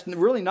strange. That's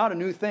really not a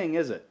new thing,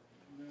 is it?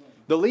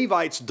 The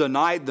Levites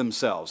denied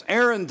themselves.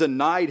 Aaron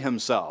denied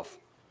himself.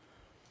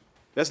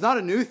 That's not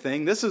a new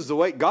thing. This is the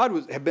way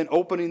God had been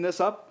opening this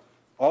up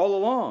all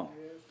along.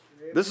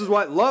 This is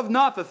why, love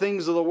not the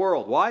things of the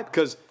world. Why?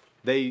 Because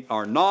they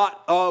are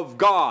not of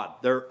God.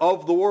 They're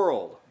of the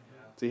world.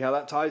 See how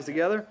that ties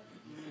together?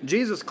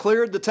 Jesus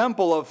cleared the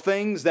temple of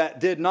things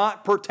that did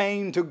not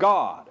pertain to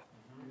God.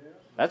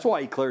 That's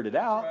why he cleared it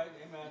out.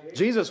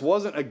 Jesus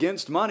wasn't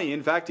against money.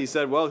 In fact, he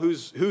said, well,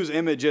 whose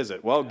image is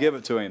it? Well, give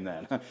it to him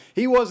then.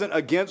 He wasn't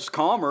against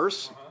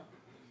commerce.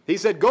 He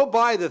said, go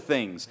buy the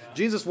things.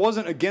 Jesus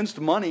wasn't against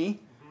money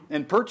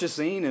and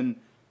purchasing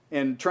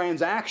and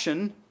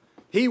transaction.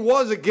 He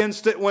was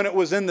against it when it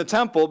was in the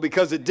temple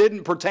because it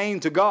didn't pertain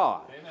to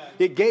God. Amen.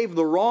 It gave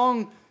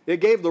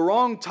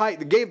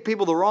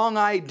people the wrong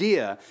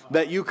idea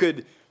that you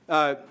could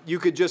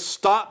just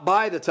stop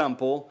by the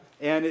temple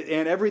and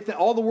everything,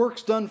 all the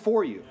work's done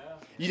for you. Yeah.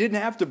 You didn't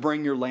have to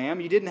bring your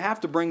lamb. You didn't have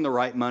to bring the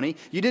right money.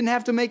 You didn't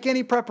have to make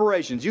any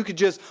preparations. You could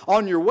just,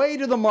 on your way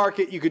to the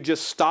market, you could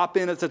just stop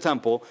in at the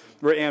temple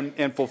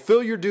and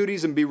fulfill your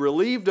duties and be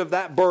relieved of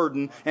that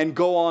burden and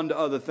go on to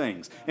other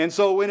things. And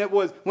so when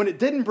it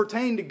didn't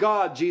pertain to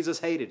God, Jesus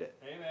hated it.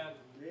 Amen.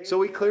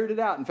 So he cleared it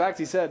out. In fact,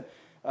 he said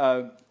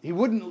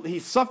he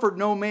suffered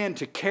no man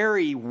to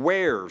carry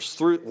wares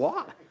through.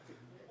 Why?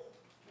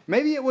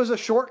 Maybe it was a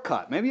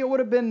shortcut. Maybe it would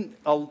have been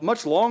a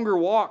much longer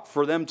walk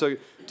for them to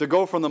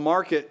go from the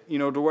market,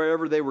 to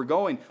wherever they were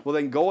going. Well,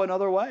 then go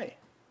another way.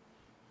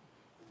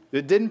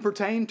 It didn't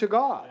pertain to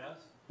God. Yes.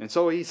 And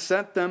so he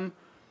sent them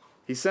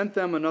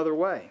another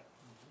way.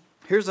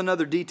 Here's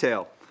another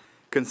detail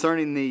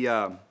concerning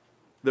the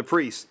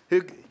priest.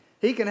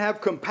 He can have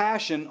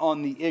compassion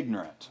on the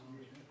ignorant.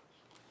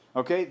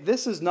 Okay?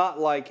 This is not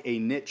like a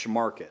niche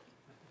market.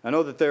 I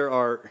know that there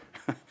are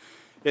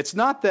it's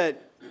not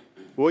that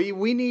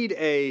we need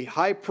a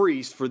high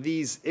priest for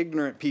these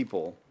ignorant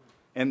people,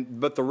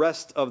 but the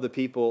rest of the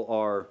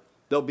people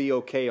they'll be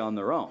okay on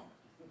their own.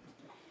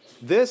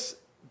 This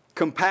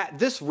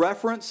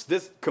reference,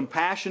 this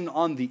compassion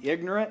on the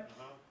ignorant,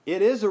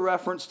 it is a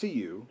reference to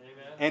you,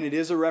 and it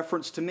is a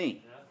reference to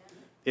me.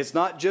 It's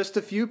not just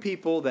a few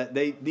people that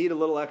they need a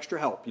little extra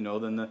help,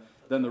 than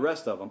the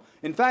rest of them.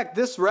 In fact,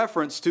 this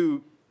reference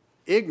to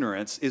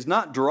ignorance is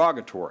not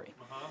derogatory.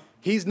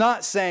 He's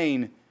not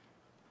saying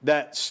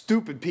that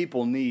stupid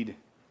people need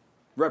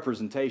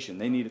representation.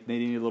 They need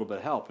a little bit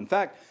of help. In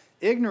fact,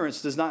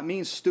 ignorance does not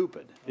mean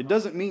stupid. It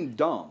doesn't mean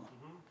dumb.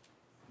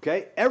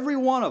 Okay? Every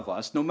one of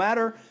us, no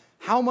matter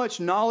how much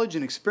knowledge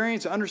and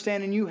experience and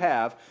understanding you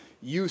have,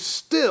 you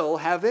still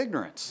have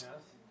ignorance.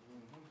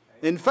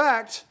 In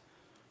fact,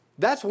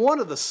 that's one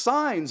of the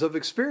signs of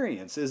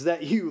experience, is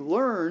that you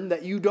learn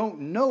that you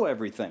don't know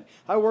everything.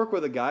 I work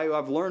with a guy who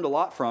I've learned a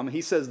lot from.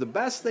 He says, the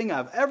best thing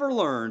I've ever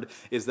learned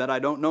is that I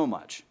don't know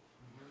much.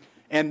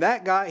 And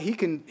that guy, he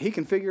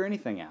can figure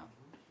anything out.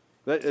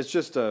 It's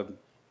just so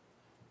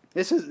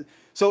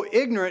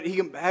ignorant. He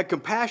can have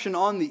compassion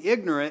on the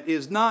ignorant.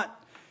 It's not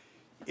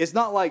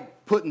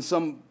like putting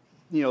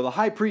the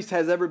high priest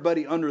has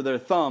everybody under their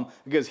thumb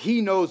because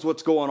he knows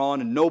what's going on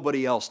and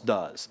nobody else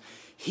does.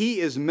 He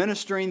is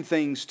ministering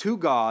things to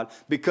God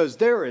because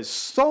there is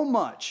so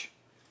much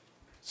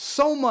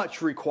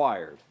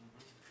required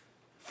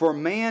for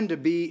man to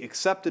be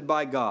accepted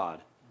by God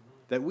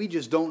that we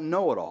just don't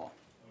know it all.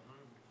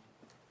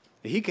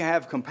 He can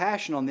have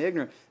compassion on the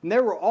ignorant. And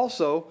there were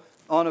also,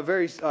 on a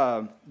very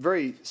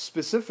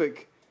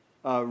specific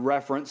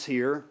reference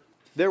here,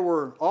 there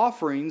were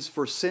offerings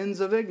for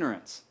sins of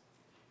ignorance.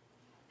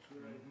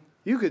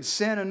 You could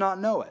sin and not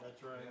know it.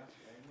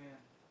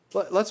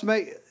 That's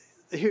right.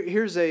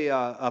 Here's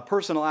a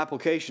personal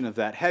application of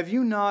that. Have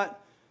you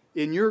not,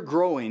 in your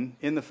growing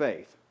in the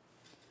faith,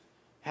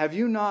 have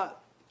you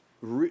not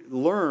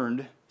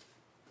learned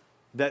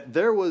that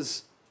there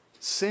was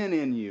sin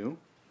in you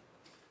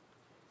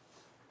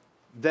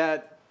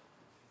that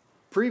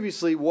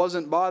previously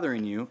wasn't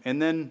bothering you, and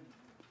then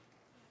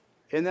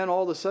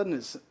all of a sudden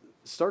it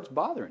starts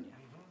bothering you?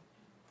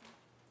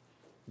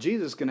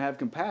 Jesus can have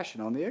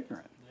compassion on the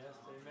ignorant. Yes,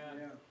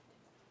 amen.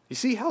 You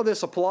see how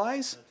this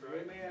applies? That's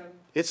right. Amen.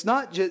 It's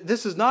not just,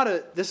 this is not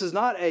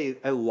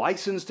a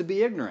license to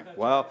be ignorant.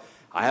 Well,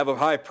 I have a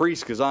high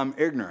priest because I'm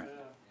ignorant.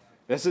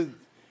 This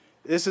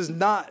is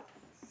not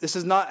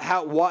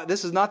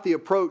the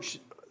approach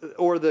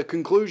or the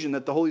conclusion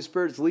that the Holy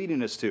Spirit is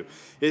leading us to,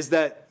 is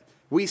that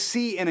we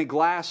see in a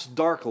glass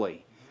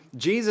darkly.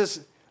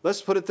 Jesus,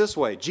 let's put it this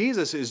way,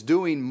 Jesus is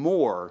doing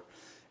more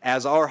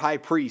as our high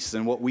priest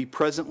than what we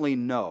presently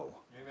know.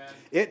 Amen.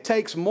 It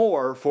takes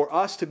more for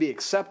us to be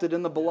accepted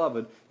in the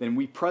beloved than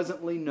we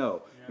presently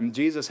know. Yeah. And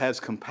Jesus has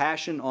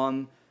compassion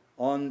on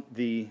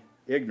the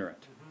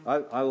ignorant.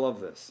 Mm-hmm. I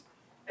love this.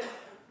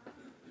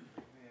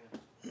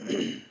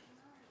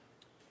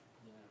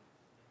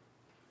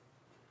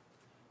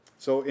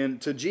 So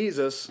to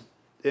Jesus,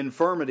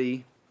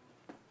 infirmity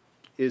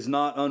is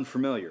not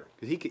unfamiliar.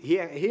 He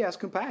has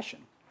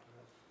compassion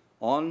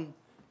on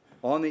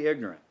the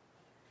ignorant.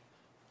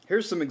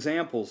 Here's some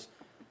examples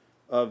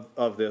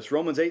of this.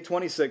 Romans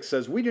 8:26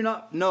 says, we do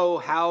not know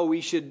how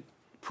we should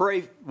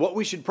pray, what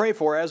we should pray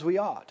for as we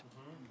ought.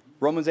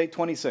 Romans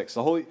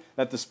 8:26,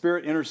 that the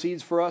Spirit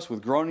intercedes for us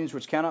with groanings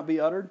which cannot be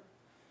uttered.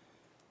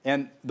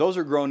 And those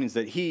are groanings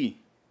that he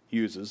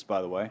uses,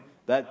 by the way.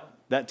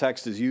 That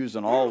text is used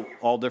in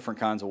all different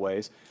kinds of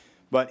ways.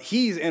 But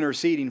he's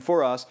interceding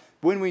for us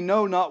when we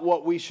know not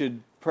what we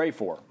should pray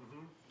for.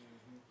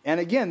 And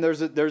again,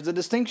 there's a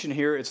distinction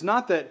here. It's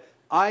not that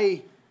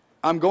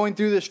I'm going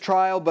through this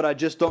trial, but I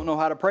just don't know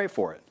how to pray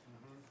for it.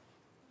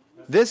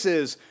 This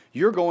is,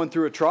 you're going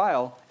through a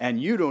trial, and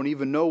you don't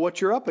even know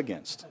what you're up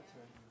against.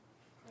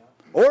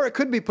 Or it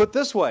could be put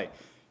this way.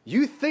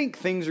 You think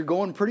things are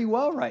going pretty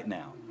well right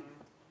now.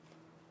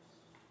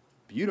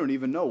 But you don't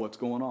even know what's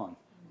going on.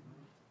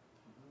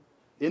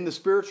 In the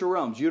spiritual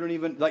realms, you don't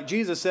even, like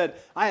Jesus said,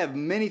 I have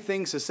many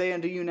things to say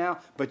unto you now,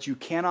 but you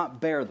cannot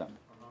bear them.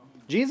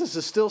 Jesus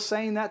is still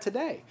saying that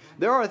today.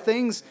 There are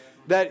things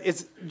that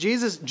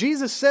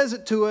Jesus says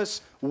it to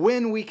us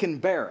when we can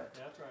bear it.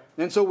 That's right.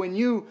 And so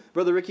when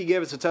Brother Ricky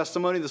gave us a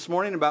testimony this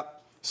morning about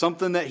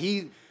something that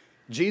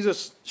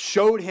Jesus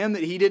showed him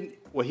that he didn't,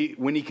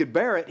 when he could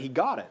bear it, he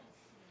got it.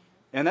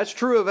 And that's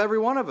true of every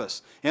one of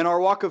us in our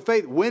walk of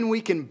faith. When we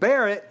can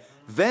bear it,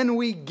 then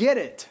we get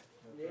it.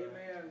 Amen.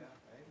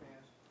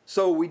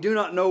 So we do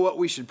not know what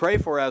we should pray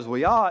for as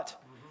we ought.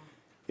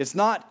 It's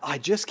not, I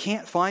just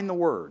can't find the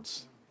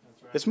words.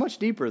 Right. It's much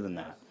deeper than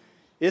that.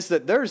 It's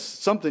that there's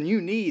something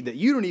you need that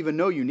you don't even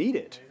know you need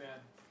it. Amen.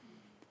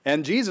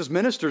 And Jesus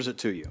ministers it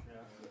to you.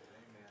 Yeah.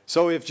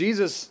 So if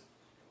Jesus,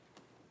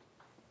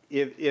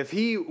 if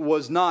he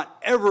was not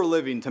ever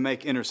living to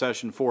make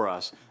intercession for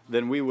us,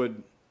 then we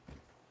would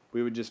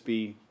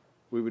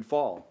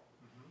fall.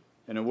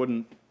 Mm-hmm. And it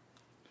wouldn't,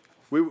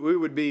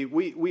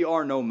 we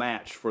are no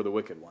match for the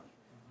wicked one.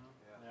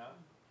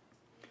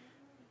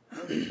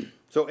 Mm-hmm. Yeah.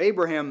 So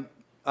Abraham,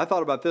 I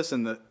thought about this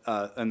in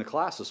the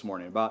class this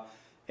morning, about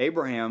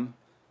Abraham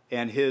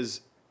and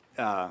his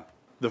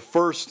the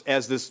first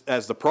as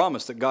the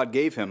promise that God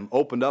gave him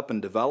opened up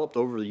and developed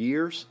over the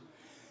years.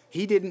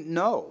 He didn't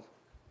know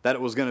that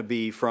it was going to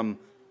be from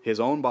his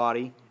own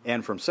body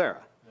and from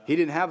Sarah. He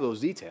didn't have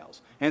those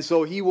details, and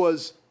so he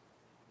was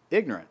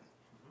ignorant.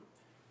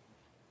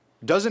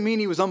 Doesn't mean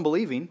he was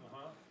unbelieving.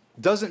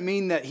 Doesn't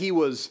mean that he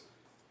was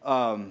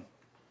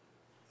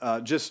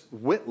just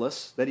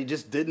witless. That he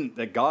just didn't.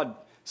 That God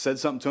said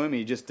something to him, and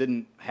he just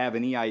didn't have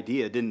any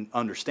idea, didn't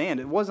understand.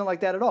 It wasn't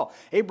like that at all.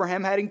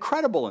 Abraham had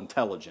incredible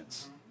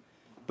intelligence,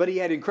 but he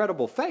had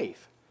incredible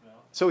faith.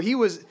 So he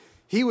was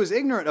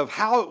ignorant of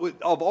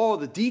of all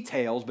the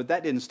details, but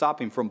that didn't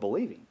stop him from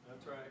believing.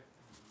 That's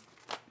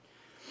right.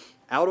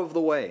 Out of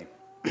the way.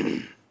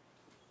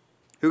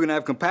 Who can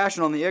have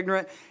compassion on the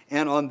ignorant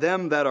and on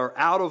them that are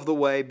out of the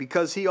way,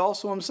 because he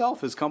also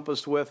himself is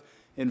compassed with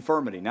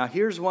infirmity. Now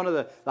here's one of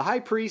the high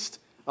priest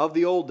of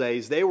the old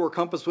days. They were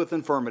compassed with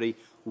infirmity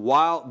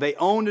while they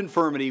owned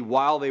infirmity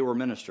while they were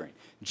ministering.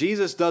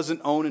 Jesus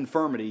doesn't own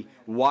infirmity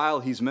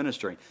while he's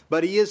ministering,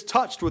 but he is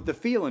touched with the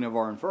feeling of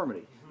our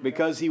infirmity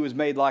because he was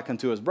made like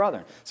unto his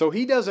brethren. So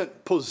he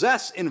doesn't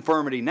possess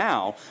infirmity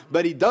now,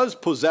 but he does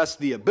possess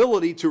the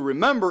ability to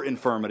remember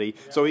infirmity,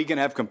 so he can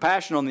have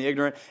compassion on the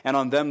ignorant and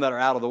on them that are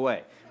out of the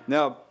way.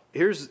 Now,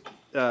 here's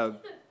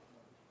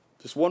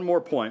just one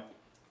more point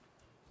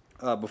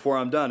before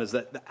I'm done, is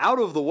that the out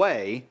of the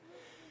way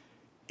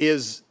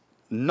is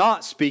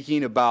not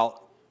speaking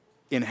about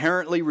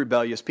inherently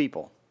rebellious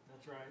people.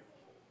 That's right.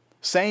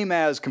 Same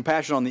as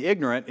compassion on the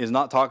ignorant is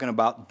not talking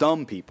about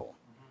dumb people.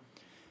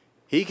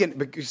 He can,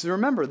 because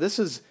remember, this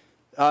is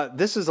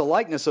a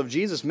likeness of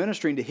Jesus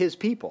ministering to his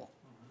people.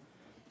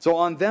 So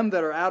on them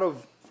that are out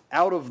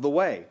of the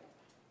way.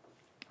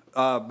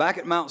 Back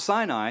at Mount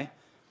Sinai,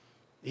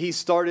 he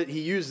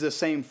used the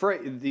same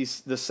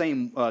phrase, the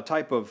same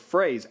type of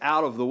phrase,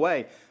 out of the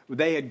way.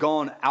 They had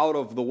gone out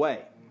of the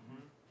way.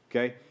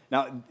 Okay.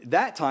 Now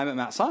that time at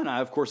Mount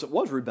Sinai, of course, it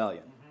was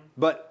rebellion.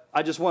 But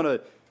I just want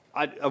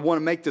to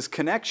make this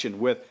connection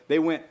with they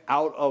went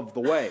out of the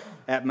way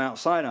at Mount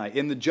Sinai.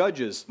 In the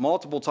Judges,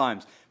 multiple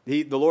times,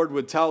 the Lord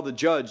would tell the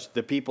judge,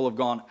 the people have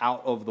gone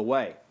out of the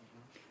way.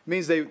 It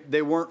means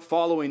they weren't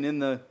following in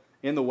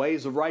the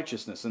ways of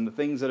righteousness and the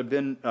things that have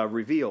been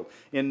revealed.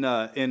 In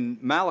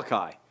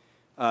Malachi,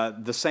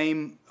 the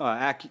same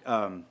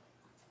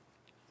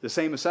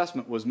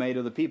assessment was made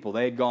of the people.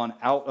 They had gone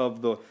out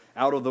of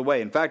the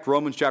way. In fact,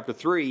 Romans chapter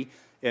 3,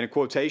 in a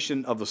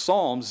quotation of the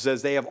Psalms,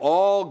 says they have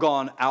all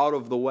gone out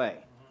of the way.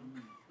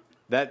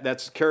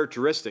 That's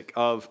characteristic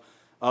of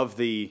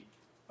the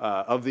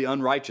of the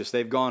unrighteous.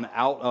 They've gone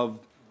out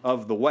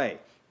of the way.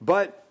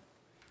 But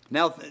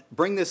now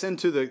bring this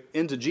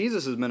into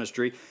Jesus'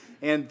 ministry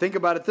and think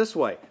about it this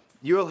way.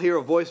 You'll hear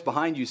a voice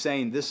behind you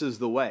saying, "This is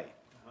the way.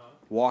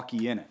 Walk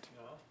ye in it."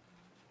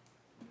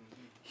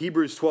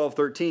 Hebrews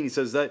 12:13, he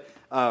says that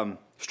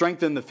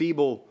strengthen the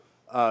feeble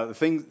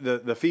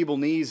the feeble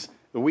knees,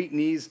 the weak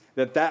knees,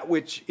 that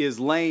which is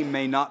lame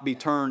may not be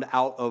turned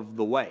out of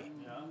the way.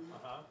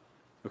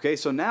 Okay,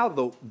 so now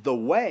the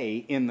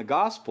way in the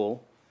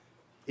gospel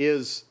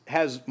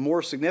has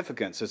more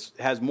significance. It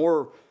has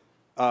more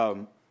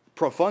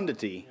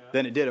profundity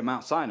than it did at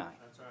Mount Sinai.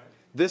 That's right.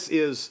 This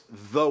is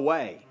the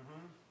way.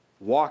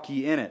 Walk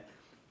ye in it.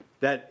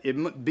 That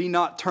it be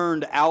not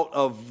turned out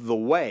of the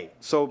way.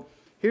 So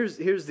here's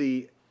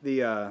the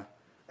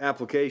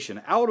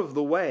application. Out of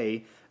the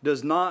way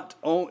is not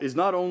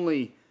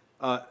only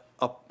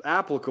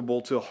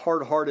applicable to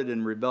hard-hearted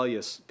and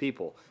rebellious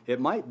people.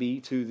 It might be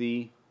to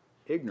the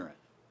ignorant.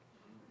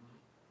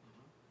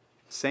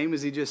 Same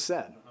as he just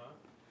said.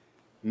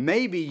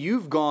 Maybe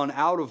you've gone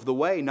out of the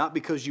way not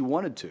because you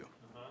wanted to.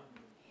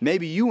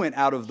 Maybe you went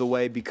out of the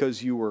way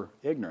because you were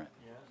ignorant.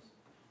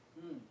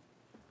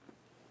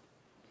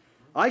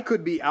 I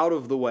could be out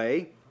of the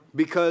way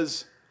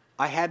because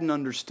I hadn't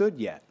understood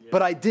yet,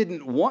 but I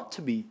didn't want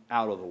to be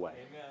out of the way.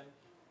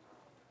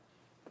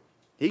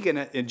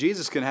 And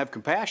Jesus can have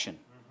compassion.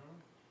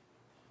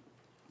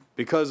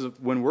 Because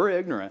when we're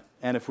ignorant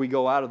and if we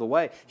go out of the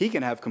way, he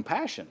can have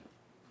compassion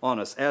on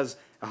us as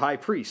a high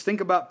priest.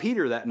 Think about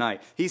Peter that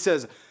night. He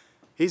says,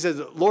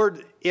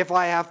 "Lord, if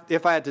I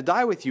had to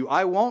die with you,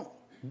 I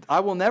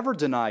will never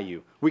deny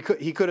you."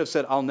 He could have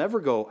said, "I'll never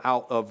go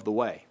out of the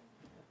way."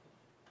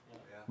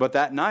 But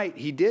that night,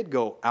 he did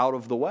go out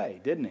of the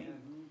way, didn't he?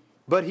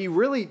 But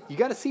you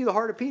got to see the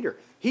heart of Peter.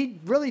 He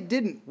really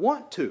didn't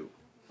want to.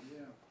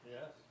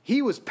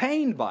 He was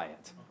pained by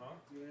it.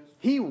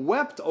 He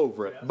wept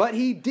over it. But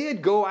he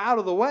did go out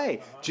of the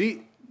way.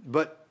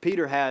 But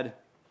Peter had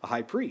a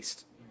high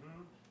priest.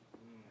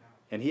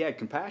 And he had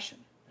compassion.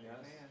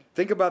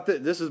 Think about this.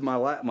 This is my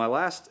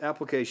last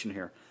application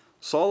here.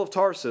 Saul of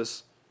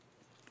Tarsus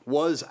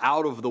was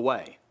out of the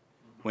way.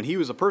 When he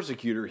was a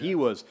persecutor, he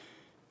was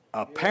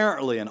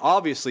apparently and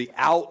obviously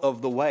out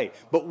of the way.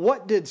 But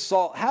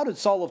how did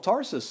Saul of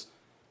Tarsus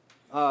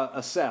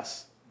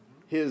assess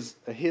his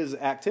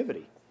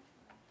activity?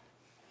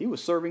 He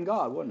was serving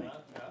God, wasn't he?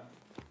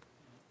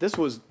 This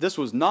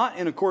was not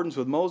in accordance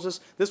with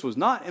Moses. This was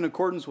not in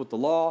accordance with the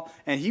law,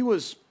 and he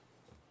was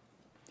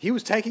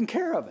taking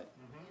care of it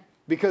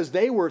because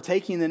they were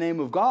taking the name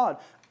of God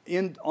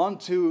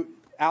onto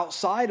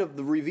outside of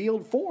the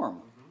revealed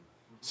form.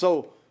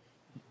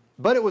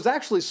 But it was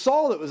actually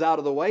Saul that was out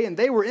of the way, and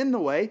they were in the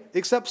way,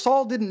 except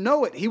Saul didn't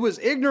know it. He was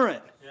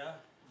ignorant.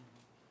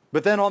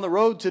 But then on the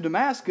road to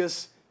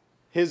Damascus,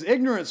 his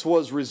ignorance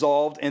was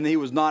resolved, and he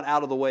was not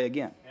out of the way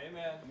again.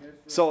 Amen.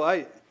 So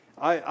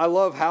I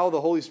love how the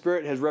Holy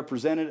Spirit has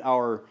represented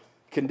our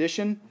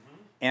condition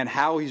and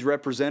how he's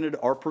represented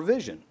our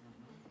provision.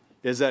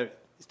 Is that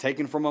he's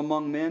taken from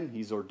among men,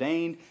 he's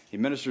ordained, he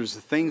ministers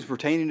the things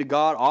pertaining to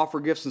God, offer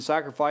gifts and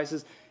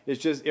sacrifices.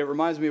 It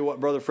reminds me of what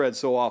Brother Fred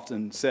so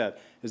often said,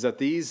 is that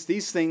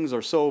these things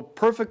are so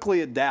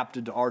perfectly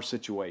adapted to our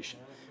situation.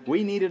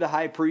 We needed a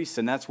high priest,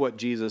 and that's what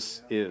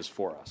Jesus is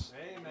for us.